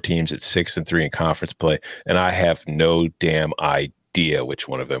all 4 teams at 6-3 in conference play. And I have no damn idea which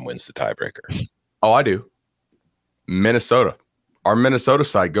one of them wins the tiebreaker. Oh, I do. Minnesota. Our Minnesota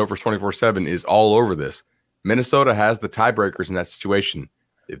side, Gophers 24/7, is all over this. Minnesota has the tiebreakers in that situation.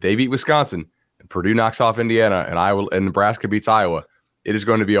 If they beat Wisconsin and Purdue knocks off Indiana and Iowa and Nebraska beats Iowa, it is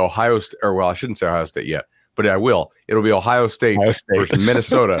going to be Ohio State, or well, I shouldn't say Ohio State yet, but I will. It'll be Ohio State versus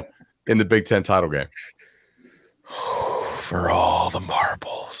Minnesota in the Big Ten title game. For all the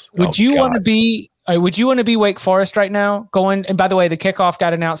marbles. Would you want to be Wake Forest right now? Going, and by the way, the kickoff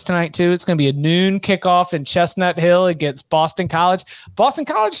got announced tonight too. It's going to be a noon kickoff in Chestnut Hill against Boston College. Boston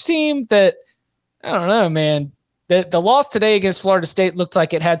College team that, I don't know, man. The loss today against Florida State looked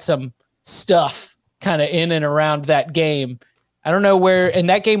like it had some stuff kind of in and around that game. I don't know where, and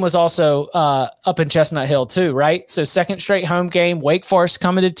that game was also up in Chestnut Hill too, right? So second straight home game, Wake Forest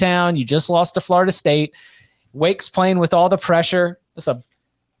coming to town. You just lost to Florida State. Wake's playing with all the pressure. It's a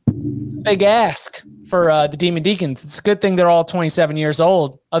big ask for the Demon Deacons. It's a good thing they're all 27 years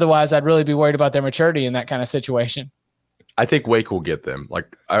old. Otherwise, I'd really be worried about their maturity in that kind of situation. I think Wake will get them.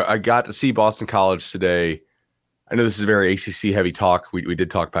 Like I got to see Boston College today. I know this is very ACC heavy talk. We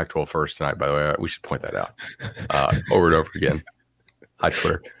did talk Pac-12 first tonight, by the way. We should point that out over and over again. Hi,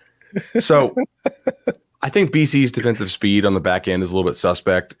 Twitter. So I think BC's defensive speed on the back end is a little bit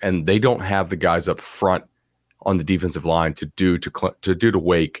suspect, and they don't have the guys up front on the defensive line to do to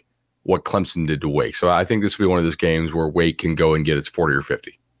Wake what Clemson did to Wake. So I think this will be one of those games where Wake can go and get its 40 or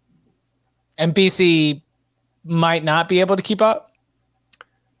 50. And BC might not be able to keep up?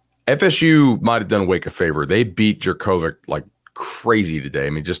 FSU might have done Wake a favor. They beat Jurkovec like crazy today. I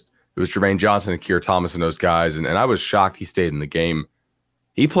mean, just it was Jermaine Johnson and Keir Thomas and those guys, and I was shocked he stayed in the game.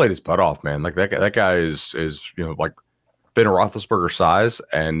 He played his butt off, man. Like that guy is like Ben Roethlisberger size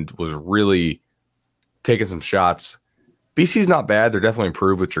and was really taking some shots. BC's not bad. They're definitely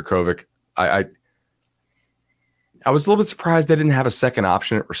improved with Jurkovec. I was a little bit surprised they didn't have a second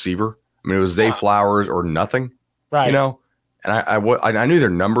option at receiver. I mean, it was Zay Flowers or nothing, right? You know, and I knew their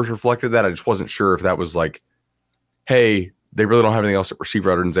numbers reflected that. I just wasn't sure if that was like, hey, they really don't have anything else at receiver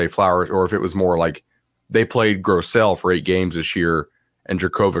other than Zay Flowers, or if it was more like they played Grossell for 8 games this year and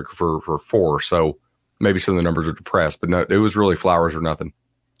Jurkovec for 4. So maybe some of the numbers are depressed, but no, it was really Flowers or nothing.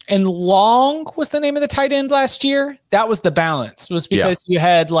 And Long was the name of the tight end last year. That was the balance. It was because you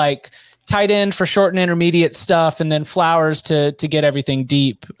had like tight end for short and intermediate stuff, and then Flowers to get everything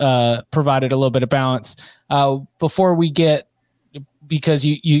deep, provided a little bit of balance. Before we get, because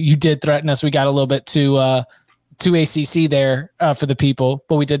you did threaten us, we got a little bit to ACC there for the people,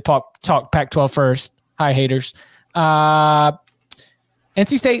 but we did talk Pac-12 first. Hi, haters.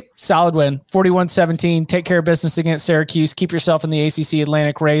 NC State, solid win, 41-17. Take care of business against Syracuse. Keep yourself in the ACC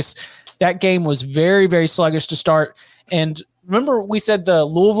Atlantic race. that game was very, very sluggish to start. And remember we said the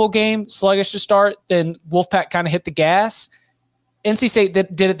Louisville game, sluggish to start, then Wolfpack kind of hit the gas. NC State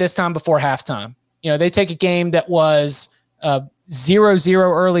did it this time before halftime. They take a game that was 0-0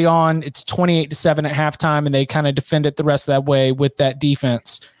 early on. It's 28-7 at halftime, and they kind of defend it the rest of that way with that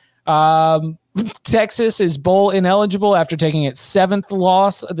defense. Texas is bowl ineligible after taking its 7th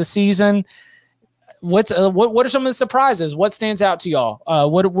loss of the season. What are some of the surprises? What stands out to y'all?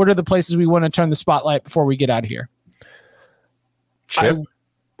 What are the places we want to turn the spotlight before we get out of here? Chip?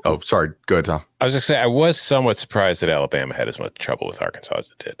 Sorry. Go ahead, Tom. I was going to say, I was somewhat surprised that Alabama had as much trouble with Arkansas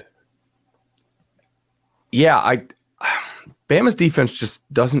as it did. Yeah, Bama's defense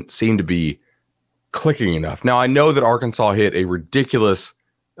just doesn't seem to be clicking enough. Now, I know that Arkansas hit a ridiculous,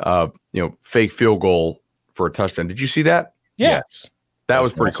 fake field goal for a touchdown. Did you see that? Yeah. Yes. That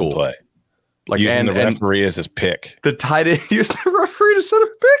was pretty cool. Play. Like using the referee as his pick. The tight end used the referee to set a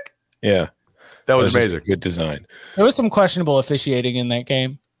pick? Yeah. That was amazing. Good design. There was some questionable officiating in that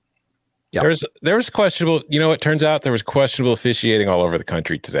game. Yeah. There was questionable, it turns out there was questionable officiating all over the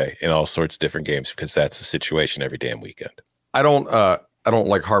country today in all sorts of different games because that's the situation every damn weekend. I don't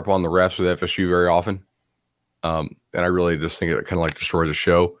like harp on the refs with FSU very often. And I really just think it kind of like destroys the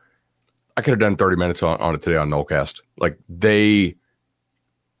show. I could have done 30 minutes on it today on Nolecast. Like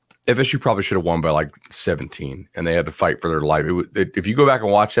FSU probably should have won by like 17 and they had to fight for their life. If you go back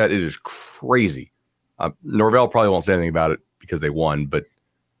and watch that, it is crazy. Norvell probably won't say anything about it because they won, but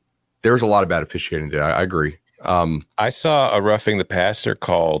there was a lot of bad officiating today. I agree. I saw a roughing the passer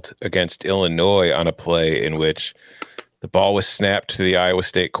called against Illinois on a play in which the ball was snapped to the Iowa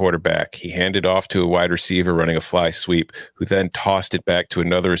State quarterback. He handed off to a wide receiver running a fly sweep, who then tossed it back to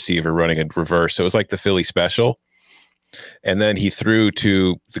another receiver running a reverse. So it was like the Philly special. And then he threw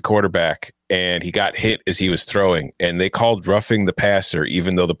to the quarterback and he got hit as he was throwing. And they called roughing the passer,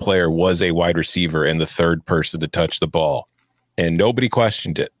 even though the player was a wide receiver and the third person to touch the ball. And nobody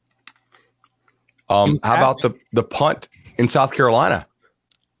questioned it. How about the punt in South Carolina?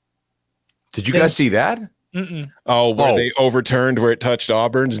 Did you guys see that? Mm-mm. They overturned where it touched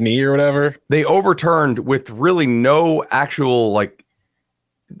Auburn's knee or whatever? They overturned with really no actual,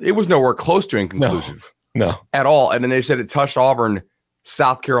 it was nowhere close to inconclusive. No. At all. And then they said it touched Auburn,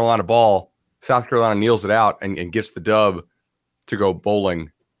 South Carolina ball. South Carolina kneels it out and gets the dub to go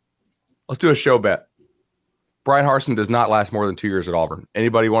bowling. Let's do a show bet. Brian Harsin does not last more than 2 years at Auburn.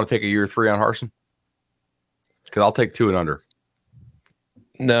 Anybody want to take a year 3 on Harsin? Because I'll take 2 and under.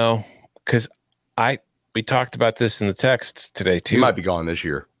 No, because we talked about this in the text today too. He might be gone this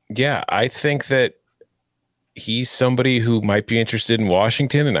year. Yeah, I think that he's somebody who might be interested in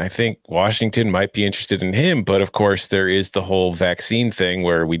Washington, and I think Washington might be interested in him. But of course, there is the whole vaccine thing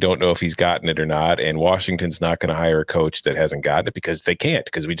where we don't know if he's gotten it or not, and Washington's not going to hire a coach that hasn't gotten it because they can't,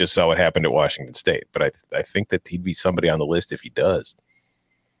 because we just saw what happened at Washington State. But I think that he'd be somebody on the list if he does.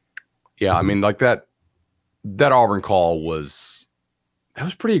 Yeah, I mean, like that Auburn call was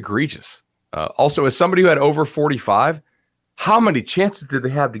pretty egregious. Also, as somebody who had over 45, how many chances did they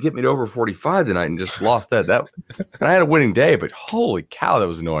have to get me to over 45 tonight and just lost that? And I had a winning day, but holy cow, that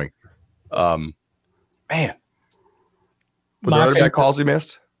was annoying. Man. Was there other bad calls we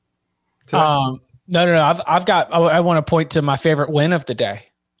missed? No. I want to point to my favorite win of the day.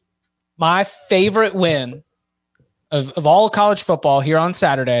 My favorite win of all college football here on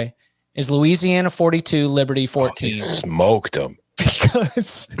Saturday is Louisiana 42, Liberty 14. Smoked them.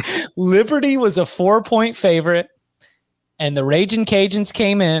 Because Liberty was a 4-point favorite and the Ragin' Cajuns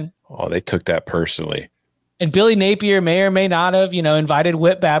came in. Oh, they took that personally. And Billy Napier may or may not have, invited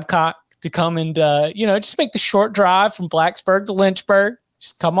Whit Babcock to come and, just make the short drive from Blacksburg to Lynchburg.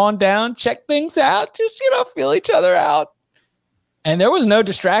 Just come on down, check things out, just, feel each other out. And there was no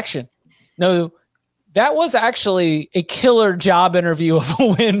distraction. No, that was actually a killer job interview of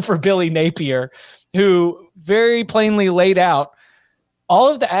a win for Billy Napier, who very plainly laid out all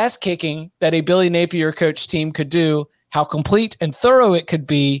of the ass kicking that a Billy Napier coach team could do, how complete and thorough it could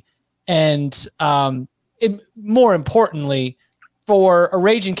be, and more importantly, for a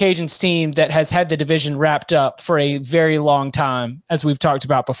Ragin' Cajuns team that has had the division wrapped up for a very long time, as we've talked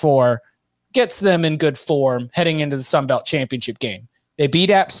about before, gets them in good form heading into the Sun Belt Championship game. They beat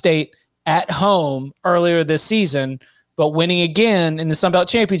App State at home earlier this season, but winning again in the Sun Belt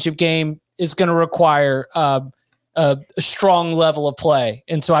Championship game is going to require a strong level of play.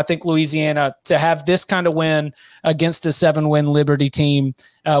 And so I think Louisiana, to have this kind of win against a 7-win Liberty team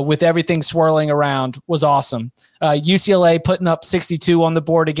with everything swirling around, was awesome. UCLA putting up 62 on the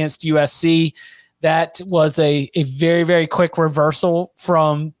board against USC. That was a very, very quick reversal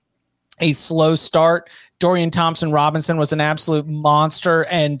from a slow start. Dorian Thompson-Robinson was an absolute monster,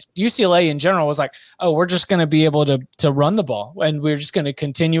 and UCLA in general was like, oh, we're just going to be able to run the ball, and we're just going to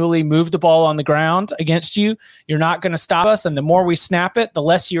continually move the ball on the ground against you. You're not going to stop us, and the more we snap it, the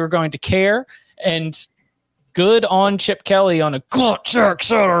less you're going to care. And good on Chip Kelly on a gut check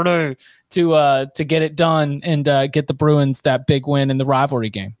Saturday to get it done and get the Bruins that big win in the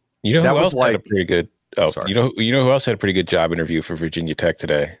rivalry game. You know That who was else had a like- pretty good? Oh, Sorry. you know who else had a pretty good job interview for Virginia Tech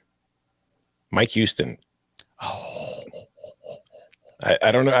today? Mike Houston.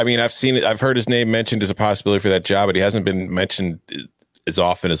 I don't know. I mean, I've seen it. I've heard his name mentioned as a possibility for that job, but he hasn't been mentioned as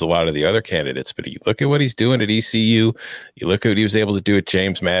often as a lot of the other candidates. But you look at what he's doing at ECU. You look at what he was able to do at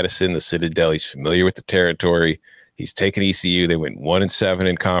James Madison, the Citadel. He's familiar with the territory. He's taken ECU. They went 1-7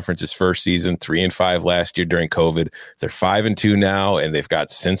 in conference his first season, 3-5 last year during COVID. They're 5-2 now, and they've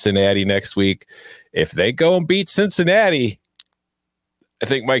got Cincinnati next week. If they go and beat Cincinnati, I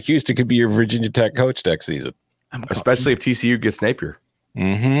think Mike Houston could be your Virginia Tech coach next season. Especially if TCU gets Napier.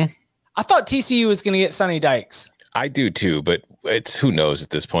 Mm-hmm. I thought TCU was going to get Sonny Dykes. I do too, but it's who knows at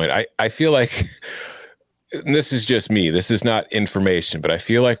this point. I feel like, and this is just me, this is not information, but I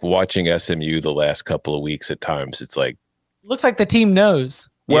feel like watching SMU the last couple of weeks at times, it's like, Looks like the team knows.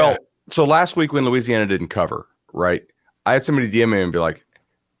 Well, so last week when Louisiana didn't cover, right? I had somebody DM me and be like,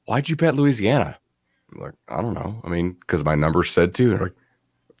 why'd you bet Louisiana? I'm like, I don't know. I mean, because my numbers said to. Like,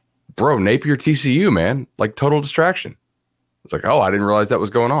 bro, Napier TCU, man. Like total distraction. It's like, oh, I didn't realize that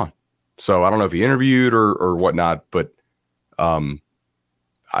was going on. So I don't know if he interviewed or whatnot, but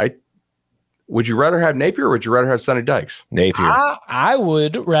would you rather have Napier or would you rather have Sonny Dykes? Napier. I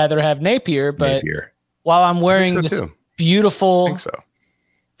would rather have Napier, but Napier. while I'm wearing so this too. I beautiful think so.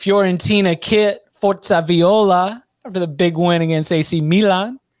 Fiorentina kit, Forza Viola, after the big win against AC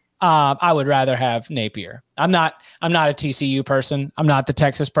Milan, I would rather have Napier. I'm not a TCU person. I'm not the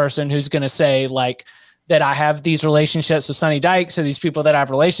Texas person who's going to say like that I have these relationships with Sonny Dykes or these people that I have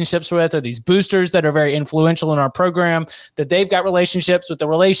relationships with or these boosters that are very influential in our program, that they've got relationships with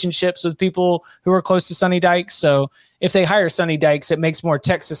people who are close to Sonny Dykes. So if they hire Sonny Dykes, it makes more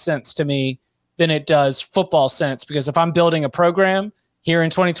Texas sense to me than it does football sense, because if I'm building a program here in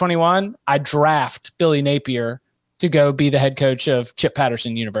 2021, I draft Billy Napier to go be the head coach of Chip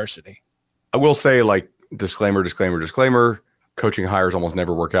Patterson University. I will say, like, disclaimer, coaching hires almost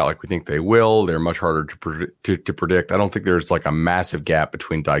never work out like we think they will. They're much harder to predict. I don't think there's like a massive gap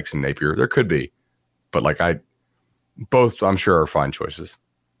between Dykes and Napier. There could be, but like both I'm sure are fine choices.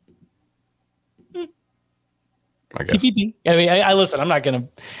 I guess. TBD. I mean, I listen, I'm not going to.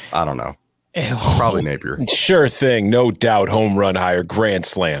 I don't know. Probably Napier. Sure thing. No doubt. Home run hire. Grand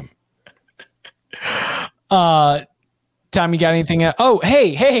slam. Tom, you got anything else? Oh,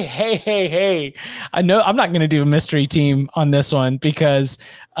 hey. I know I'm not going to do a mystery team on this one because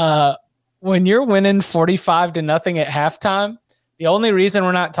when you're winning 45-0 at halftime, the only reason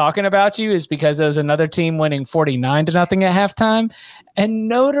we're not talking about you is because there's another team winning 49-0 at halftime. And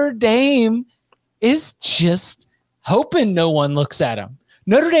Notre Dame is just hoping no one looks at them.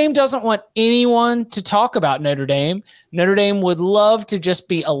 Notre Dame doesn't want anyone to talk about Notre Dame. Notre Dame would love to just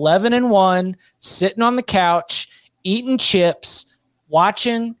be 11-1, sitting on the couch, eating chips,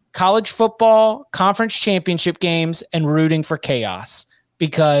 watching college football, conference championship games, and rooting for chaos.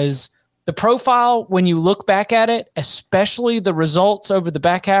 Because the profile, when you look back at it, especially the results over the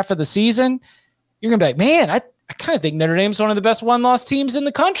back half of the season, you're going to be like, man, I kind of think Notre Dame's one of the best one-loss teams in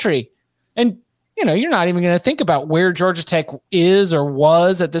the country. And, you know, you're not even going to think about where Georgia Tech is or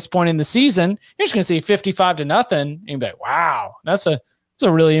was at this point in the season. You're just going to see 55-0 and be like, wow, that's a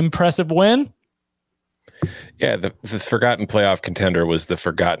really impressive win. Yeah, the forgotten playoff contender was the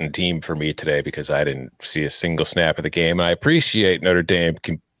forgotten team for me today because I didn't see a single snap of the game. And I appreciate Notre Dame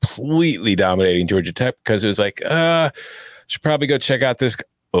completely dominating Georgia Tech because it was like, should probably go check out this.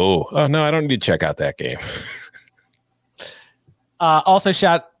 Oh, no, I don't need to check out that game. Also,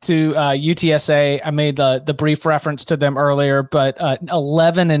 shout to UTSA. I made the brief reference to them earlier, but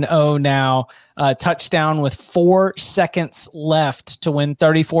 11-0 now, touchdown with 4 seconds left to win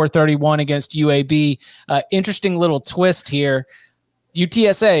 34-31 against UAB. Interesting little twist here.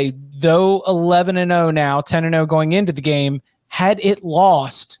 UTSA, though 11-0 now, 10-0 going into the game, had it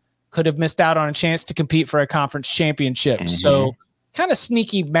lost, could have missed out on a chance to compete for a conference championship. Mm-hmm. So kind of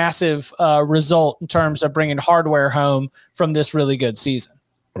sneaky, massive result in terms of bringing hardware home from this really good season.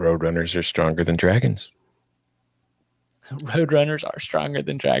 Roadrunners are stronger than dragons. Roadrunners are stronger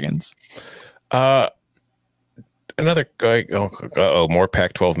than dragons. Another more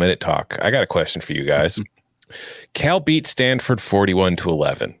Pac-12 minute talk. I got a question for you guys. Cal beat Stanford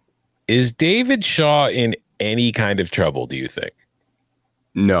 41-11. Is David Shaw in any kind of trouble, do you think?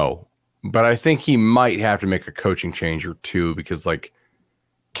 No. but I think he might have to make a coaching change or two because, like,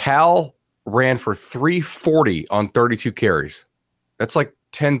 Cal ran for 340 on 32 carries. That's like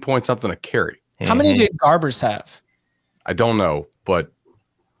 10 points something a carry. How many did Garbers have? I don't know, but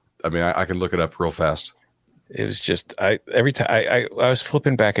I mean, I can look it up real fast. It was just every time I was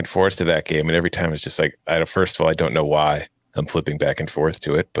flipping back and forth to that game, and every time it's just like first of all, I don't know why I'm flipping back and forth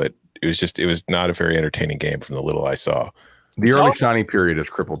to it, but it was not a very entertaining game from the little I saw. The early signing period has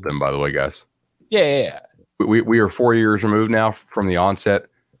crippled them, by the way, guys. Yeah. We are 4 years removed now from the onset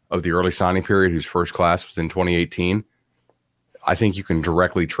of the early signing period, whose first class was in 2018. I think you can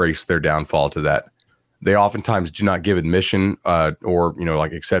directly trace their downfall to that. They oftentimes do not give admission or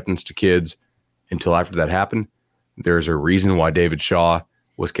like acceptance to kids until after that happened. There's a reason why David Shaw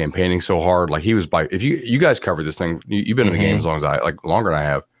was campaigning so hard. Like he was if you guys covered this thing, you've been in the game as long as longer than I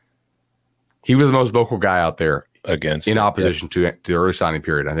have. He was the most vocal guy out there in opposition to the early signing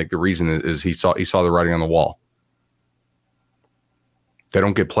period. I think the reason is he saw the writing on the wall. They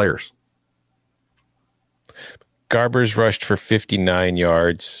don't get players. Garbers rushed for 59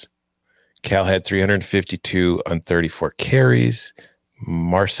 yards. Cal had 352 on 34 carries.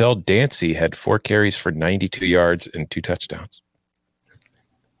 Marcel Dancy had 4 carries for 92 yards and 2 touchdowns.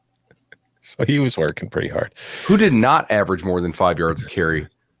 So he was working pretty hard. Who did not average more than 5 yards a carry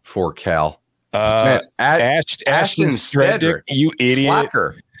for Cal? Ashton Stredrick, you idiot.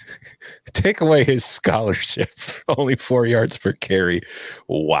 Slacker. Take away his scholarship. Only 4 yards per carry.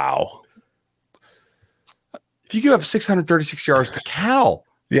 Wow. If you give up 636 yards to Cal.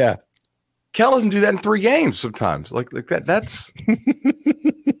 Yeah. Cal doesn't do that in 3 games sometimes. Like that. That's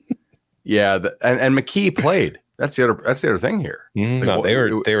yeah. And McKee played. That's the other thing here. No,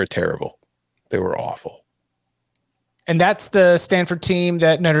 they were terrible. They were awful. And that's the Stanford team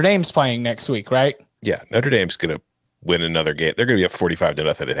that Notre Dame's playing next week, right? Yeah, Notre Dame's going to win another game. They're going to be up 45-0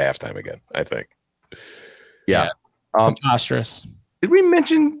 at halftime again, I think. Yeah. Preposterous. Did we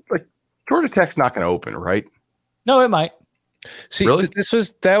mention Georgia Tech's not going to open, right? No, it might. See, really?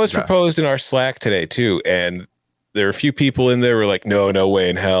 that was proposed in our Slack today too, and there are a few people in there who were like, no way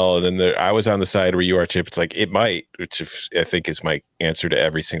in hell. And then I was on the side where you are, Chip. It's like it might, which I think is my answer to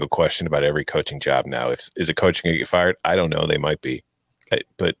every single question about every coaching job now. Is a coach going to get fired? I don't know. They might be,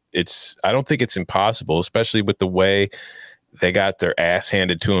 but I don't think it's impossible, especially with the way they got their ass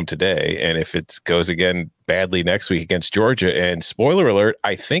handed to them today. And if it goes again badly next week against Georgia, and spoiler alert,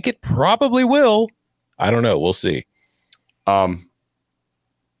 I think it probably will. I don't know. We'll see.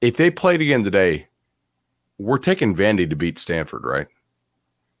 If they played again today, we're taking Vandy to beat Stanford, right?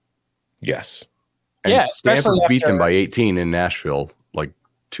 Yes. And yeah, Stanford beat them by 18 in Nashville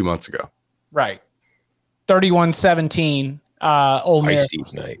 2 months ago. Right. 31-17. Ole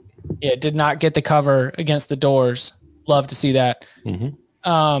Miss. Night. Yeah, did not get the cover against the Doors. Love to see that.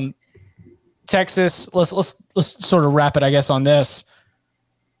 Mm-hmm. Texas. Let's sort of wrap it, I guess, on this.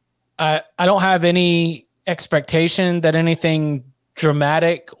 I don't have any expectation that anything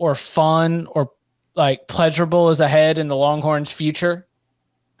dramatic or fun or pleasurable is ahead in the Longhorns' future.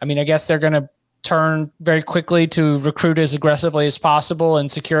 I mean, I guess they're going to turn very quickly to recruit as aggressively as possible and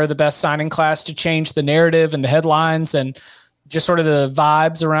secure the best signing class to change the narrative and the headlines and just sort of the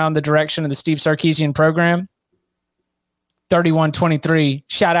vibes around the direction of the Steve Sarkisian program. 31-23.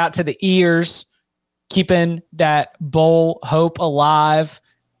 Shout out to the Ears, keeping that bowl hope alive.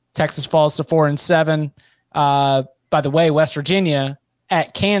 Texas falls to 4-7. By the way, West Virginia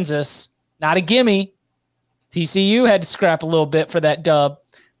at Kansas, not a gimme. TCU had to scrap a little bit for that dub,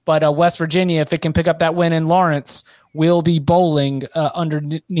 but West Virginia, if it can pick up that win in Lawrence, will be bowling under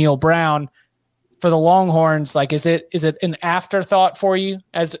Neil Brown. For the Longhorns, is it an afterthought for you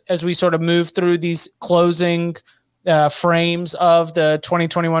as we sort of move through these closing frames of the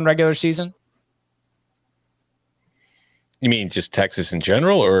 2021 regular season? You mean just Texas in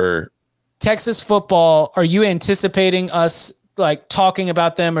general, or Texas football? Are you anticipating us talking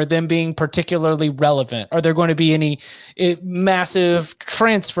about them or them being particularly relevant? Are there going to be any massive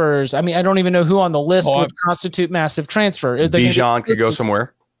transfers? I mean, I don't even know who on the list would constitute massive transfer. Bijan could go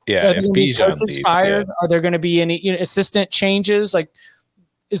somewhere. Yeah, if Bijan leaves, fired, are there going to be any assistant changes?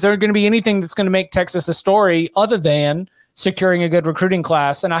 Is there going to be anything that's going to make Texas a story other than securing a good recruiting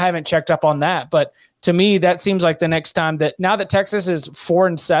class? And I haven't checked up on that, but to me, that seems like the next time now that Texas is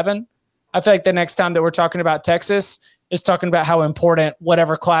 4-7, I feel like the next time that we're talking about Texas is talking about how important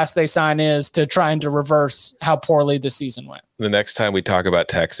whatever class they sign is to trying to reverse how poorly the season went. The next time we talk about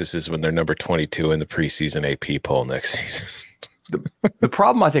Texas is when they're number 22 in the preseason AP poll next season. The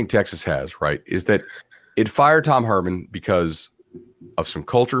problem I think Texas has, right, is that it fired Tom Herman because of some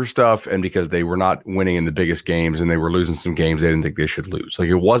culture stuff and because they were not winning in the biggest games and they were losing some games they didn't think they should lose. Like,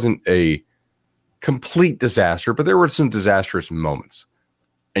 it wasn't a complete disaster, but there were some disastrous moments.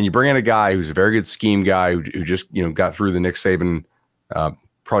 And you bring in a guy who's a very good scheme guy who just, got through the Nick Saban,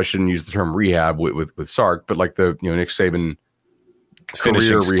 probably shouldn't use the term rehab with Sark, but like the, Nick Saban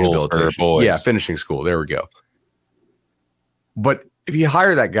finishing career rehabilitation. Yeah, finishing school. There we go. But if you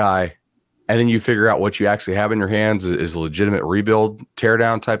hire that guy and then you figure out what you actually have in your hands is a legitimate rebuild,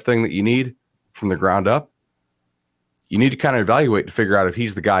 teardown type thing that you need from the ground up, you need to kind of evaluate to figure out if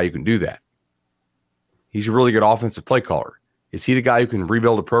he's the guy who can do that. He's a really good offensive play caller. Is he the guy who can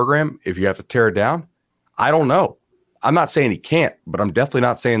rebuild a program if you have to tear it down? I don't know. I'm not saying he can't, but I'm definitely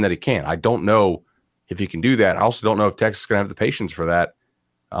not saying that he can't. I don't know if he can do that. I also don't know if Texas is going to have the patience for that.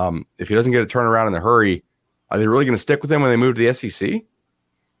 If he doesn't get a turnaround in a hurry, are they really going to stick with him when they move to the SEC?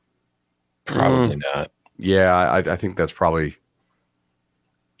 Probably not. Yeah, I think that's probably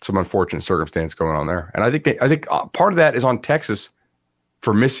some unfortunate circumstance going on there. And I think part of that is on Texas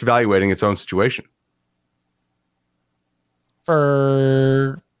for misevaluating its own situation.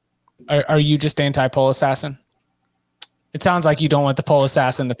 Are you just anti-pole assassin? It sounds like you don't want the pole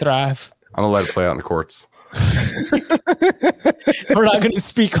assassin to thrive. I'm gonna let it play out in the courts. We're not going to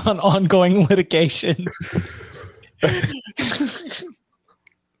speak on ongoing litigation.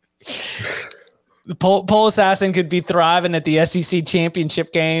 The pole assassin could be thriving at the SEC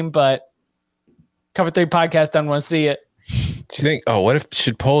championship game, but Cover 3 podcast doesn't want to see it. Do you think,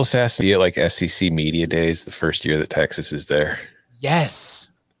 should Pole Assassin be at like SEC Media Days the first year that Texas is there?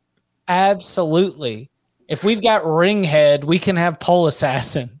 Yes, absolutely. If we've got Ringhead, we can have Pole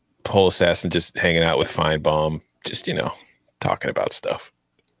Assassin. Pole Assassin just hanging out with Feinbaum, just, talking about stuff.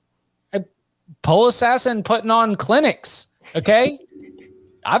 Pole Assassin putting on clinics, okay?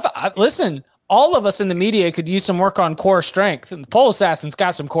 I've listen, all of us in the media could use some work on core strength, and the Pole Assassin's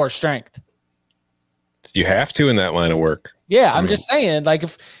got some core strength. You have to in that line of work. Yeah, I'm just saying, like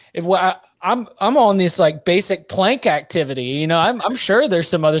if I'm on this like basic plank activity, I'm sure there's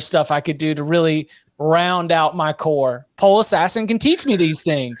some other stuff I could do to really round out my core. Pole Assassin can teach me these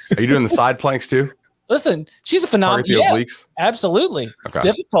things. Are you doing the side planks too? Listen, she's a phenomenal. Yeah, absolutely. It's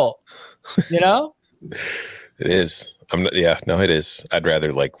difficult. It is. It is. I'd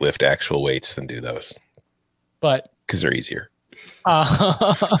rather like lift actual weights than do those. But because they're easier.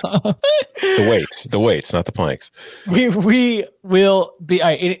 The weights, not the planks. We will be.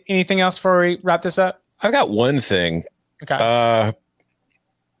 Anything else before we wrap this up? I've got one thing. Okay.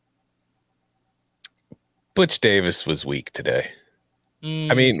 Butch Davis was weak today.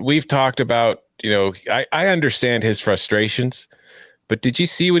 I mean, we've talked about, I understand his frustrations, but did you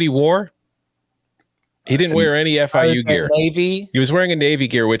see what he wore? He didn't wear any FIU gear. Navy. He was wearing a Navy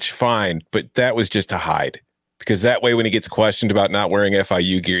gear, which fine, but that was just to hide. Because that way, when he gets questioned about not wearing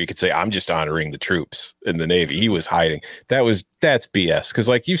FIU gear, you could say, I'm just honoring the troops in the Navy. He was hiding. That's BS. Because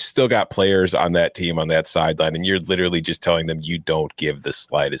like you've still got players on that team on that sideline, and you're literally just telling them you don't give the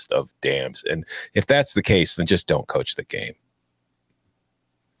slightest of damns. And if that's the case, then just don't coach the game.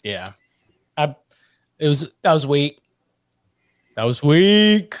 Yeah. That was weak. That was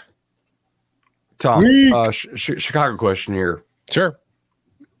weak. Tom, Chicago question here. Sure.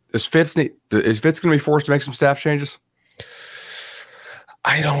 Is Fitz going to be forced to make some staff changes?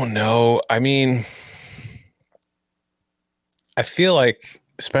 I don't know. I mean, I feel like,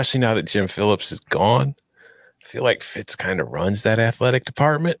 especially now that Jim Phillips is gone, I feel like Fitz kind of runs that athletic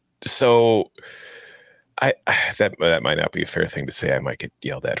department. So that might not be a fair thing to say. I might get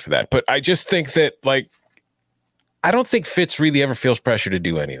yelled at for that. But I just think that, I don't think Fitz really ever feels pressure to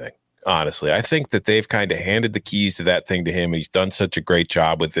do anything. Honestly, I think that they've kind of handed the keys to that thing to him. He's done such a great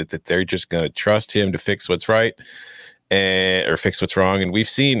job with it that they're just going to trust him to fix what's right or fix what's wrong. And we've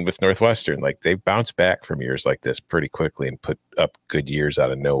seen with Northwestern, they bounce back from years like this pretty quickly and put up good years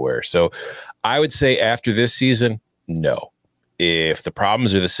out of nowhere. So I would say after this season, no. If the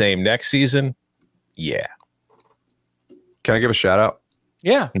problems are the same next season, yeah. Can I give a shout out?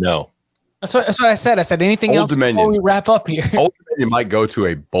 Yeah. No. That's what I said. I said anything else before we wrap up here. Old Dominion might go to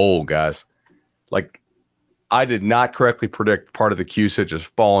a bowl, guys. I did not correctly predict part of the QSIT just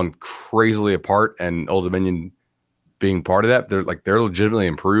falling crazily apart, and Old Dominion being part of that. They're legitimately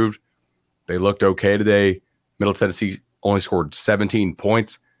improved. They looked okay today. Middle Tennessee only scored 17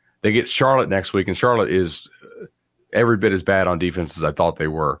 points. They get Charlotte next week, and Charlotte is every bit as bad on defense as I thought they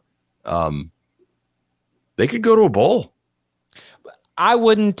were. They could go to a bowl. I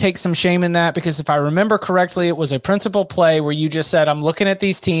wouldn't take some shame in that, because if I remember correctly, it was a principal play where you just said, I'm looking at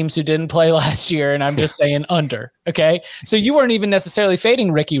these teams who didn't play last year and I'm just saying under. Okay. So you weren't even necessarily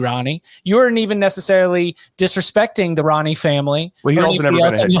fading Ricky Ronnie. You weren't even necessarily disrespecting the Ronnie family. Well, he's also never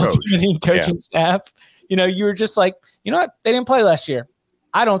been a head coach. Coaching staff. You know, you were just like, you know what? They didn't play last year.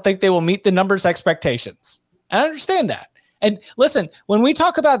 I don't think they will meet the numbers expectations. I understand that. And listen, when we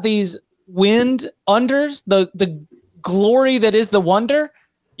talk about these wind unders, the glory that is the wonder,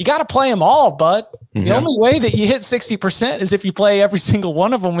 you got to play them all, bud. Mm-hmm. The only way that you hit 60% is if you play every single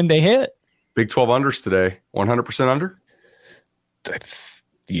one of them when they hit. Big 12 unders today, 100% under?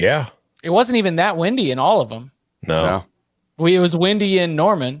 Yeah. It wasn't even that windy in all of them. No. It was windy in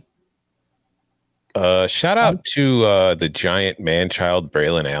Norman. Shout out to the giant man-child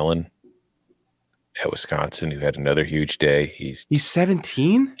Braylon Allen at Wisconsin, who had another huge day. He's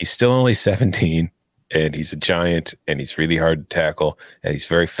 17? He's still only 17, and he's a giant, and he's really hard to tackle, and he's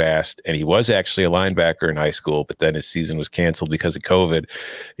very fast. And he was actually a linebacker in high school, but then his season was canceled because of COVID.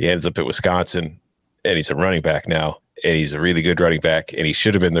 He ends up at Wisconsin, and he's a running back now. And he's a really good running back, and he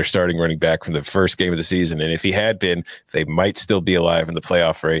should have been their starting running back from the first game of the season. And if he had been, they might still be alive in the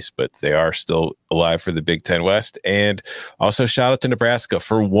playoff race, but they are still alive for the Big Ten West. And also shout out to Nebraska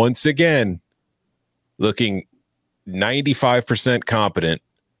for once again looking 95% competent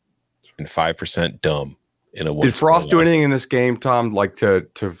and 5% dumb in a. Did Frost do anything in this game, Tom, like to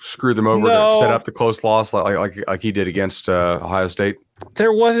screw them over, to set up the close loss like he did against Ohio State?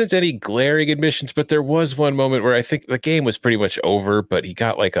 There wasn't any glaring admissions, but there was one moment where I think the game was pretty much over, but he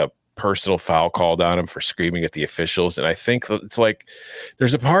got like a personal foul called on him for screaming at the officials. And I think it's like,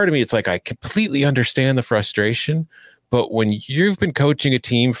 there's a part of me, it's like, I completely understand the frustration, but when you've been coaching a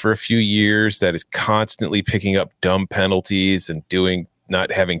team for a few years that is constantly picking up dumb penalties and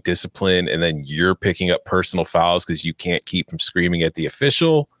not having discipline, and then you're picking up personal fouls because you can't keep from screaming at the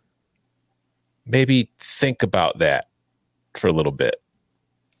official, maybe think about that for a little bit.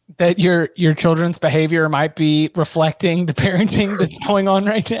 That your children's behavior might be reflecting the parenting that's going on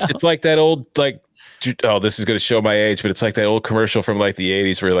right now. It's like that old, this is going to show my age, but it's like that old commercial from like the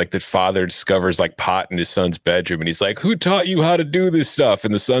 80s where like the father discovers like pot in his son's bedroom, and he's like, who taught you how to do this stuff?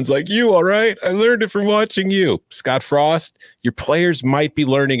 And the son's like, you, all right? I learned it from watching you. Scott Frost, your players might be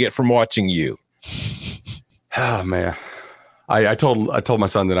learning it from watching you. Oh man. I told my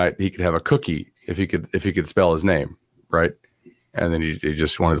son that he could have a cookie if he could spell his name, right? And then he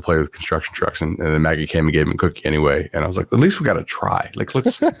just wanted to play with construction trucks, and then Maggie came and gave him a cookie anyway. And I was like, at least we got to try. Like,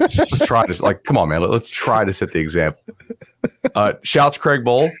 let's try this. Like, come on, man, let's try to set the example. Shouts Craig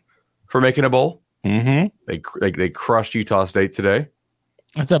Bowl for making a bowl. Mm-hmm. They crushed Utah State today.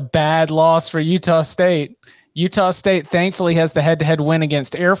 It's a bad loss for Utah State. Utah State thankfully has the head-to-head win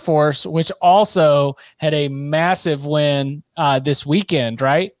against Air Force, which also had a massive win this weekend,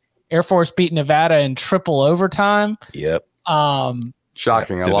 right? Air Force beat Nevada in triple overtime. Yep.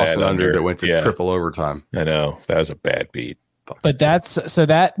 Shocking. I lost an under that went to triple overtime. I know. That was a bad beat. But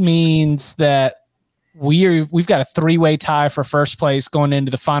that means that we've got a three-way tie for first place going into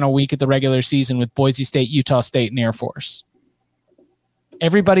the final week of the regular season with Boise State, Utah State, and Air Force.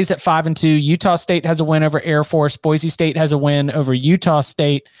 Everybody's at 5-2. Utah State has a win over Air Force. Boise State has a win over Utah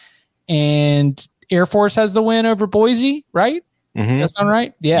State, and Air Force has the win over Boise, right? Mm-hmm. Does that sound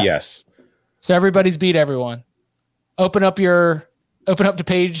right? Yeah. Yes. So everybody's beat everyone. Open up to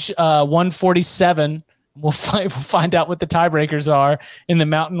page 147. We'll find out what the tiebreakers are in the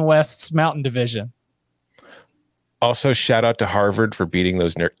Mountain West's Mountain Division. Also, shout out to Harvard for beating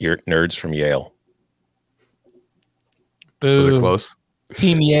those nerds from Yale. Boo. Was it close?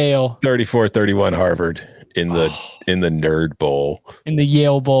 Team Yale. 34-31 Harvard in the Nerd Bowl. In the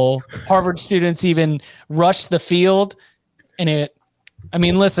Yale Bowl. Harvard students even rushed the field. And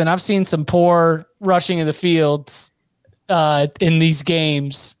listen, I've seen some poor rushing of the fields in these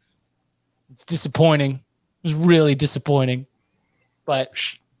games. It's disappointing. It was really disappointing. But,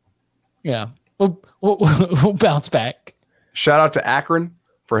 yeah, we'll bounce back. Shout out to Akron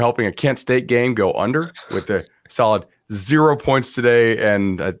for helping a Kent State game go under with a solid 0 points today,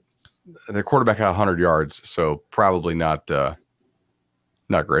 and their quarterback had 100 yards, so probably not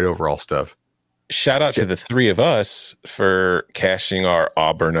great overall stuff. Shout out to the three of us for cashing our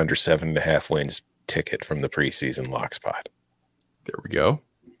Auburn under 7.5 wins ticket from the preseason lock spot. There we go.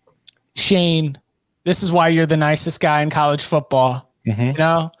 Shane, this is why you're the nicest guy in college football. Mm-hmm. You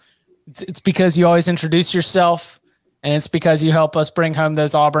know, it's because you always introduce yourself, and it's because you help us bring home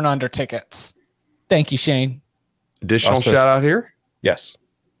those Auburn under tickets. Thank you, Shane. Additional shout out here? Yes.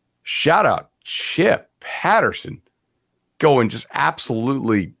 Shout out Chip Patterson going just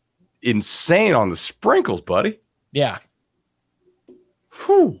absolutely insane on the sprinkles, buddy. Yeah.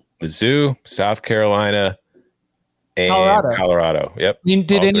 Mizzou, South Carolina, and Colorado. Yep.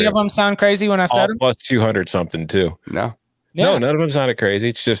 Did any of them sound crazy when I said them? Plus 200 something too. No. Yeah. No, none of them sounded crazy.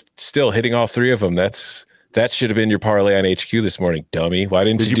 It's just still hitting all three of them. That should have been your parlay on HQ this morning, dummy. Why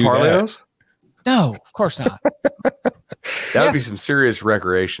didn't you do parlay that? Those? No, of course not. That would be some serious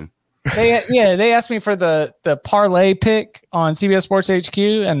recreation. They asked me for the parlay pick on CBS Sports HQ,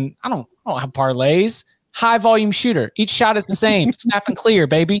 and I don't have parlays. High volume shooter. Each shot is the same. Snap and clear,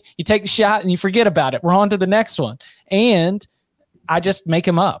 baby. You take the shot and you forget about it. We're on to the next one. And I just make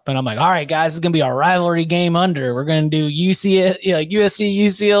them up. And I'm like, all right, guys, it's going to be a rivalry game under. We're going to do USC,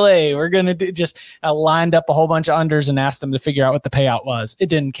 UCLA. We're going to do I lined up a whole bunch of unders and asked them to figure out what the payout was. It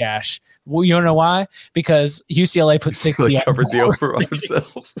didn't cash. Well, you don't know why? Because UCLA put 60. They covered the over on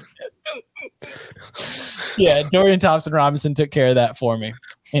themselves. Yeah, Dorian Thompson-Robinson took care of that for me.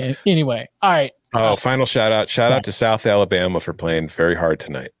 Anyway, all right. Oh, final shout out to South Alabama for playing very hard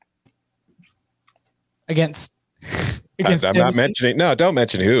tonight. Against I'm not mentioning. No, don't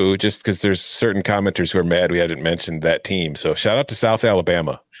mention who. Just because there's certain commenters who are mad we hadn't mentioned that team. So shout out to South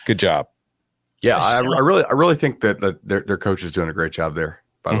Alabama. Good job. Yeah, I really think that their coach is doing a great job there.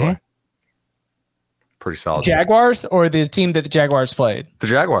 By the way, pretty solid. Jaguars or the team that the Jaguars played? The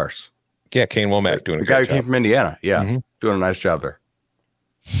Jaguars. Yeah, Kane Womack doing a great job. The guy who came from Indiana. Yeah, doing a nice job there.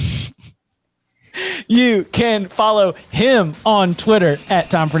 You can follow him on Twitter at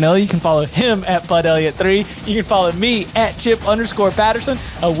Tom Fornelli. You can follow him at Bud Elliott 3. You can follow me at Chip_Patterson.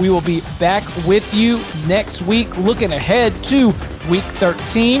 We will be back with you next week, looking ahead to week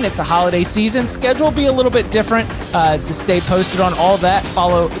 13. It's a holiday season. Schedule will be a little bit different. To stay posted on all that,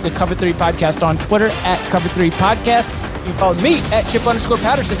 follow the Cover 3 Podcast on Twitter at Cover 3 Podcast. You can follow me at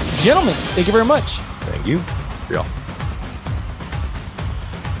Chip_Patterson. Gentlemen, thank you very much. Thank you. See y'all.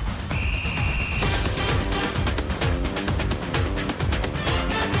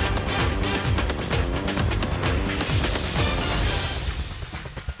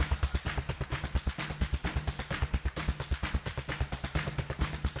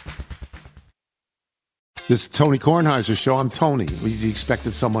 This is Tony Kornheiser's show. I'm Tony. You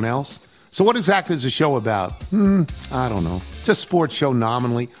expected someone else? So what exactly is the show about? I don't know. It's a sports show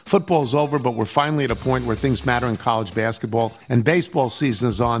nominally. Football's over, but we're finally at a point where things matter in college basketball, and baseball season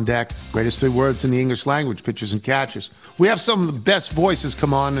is on deck. Greatest three words in the English language, pitchers and catchers. We have some of the best voices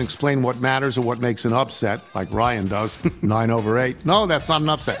come on and explain what matters or what makes an upset, like Ryan does, 9/8. No, that's not an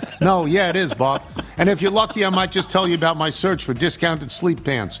upset. No, yeah, it is, Bob. And if you're lucky, I might just tell you about my search for discounted sleep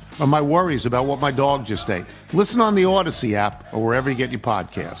pants or my worries about what my dog just ate. Listen on the Odyssey app or wherever you get your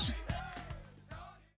podcasts.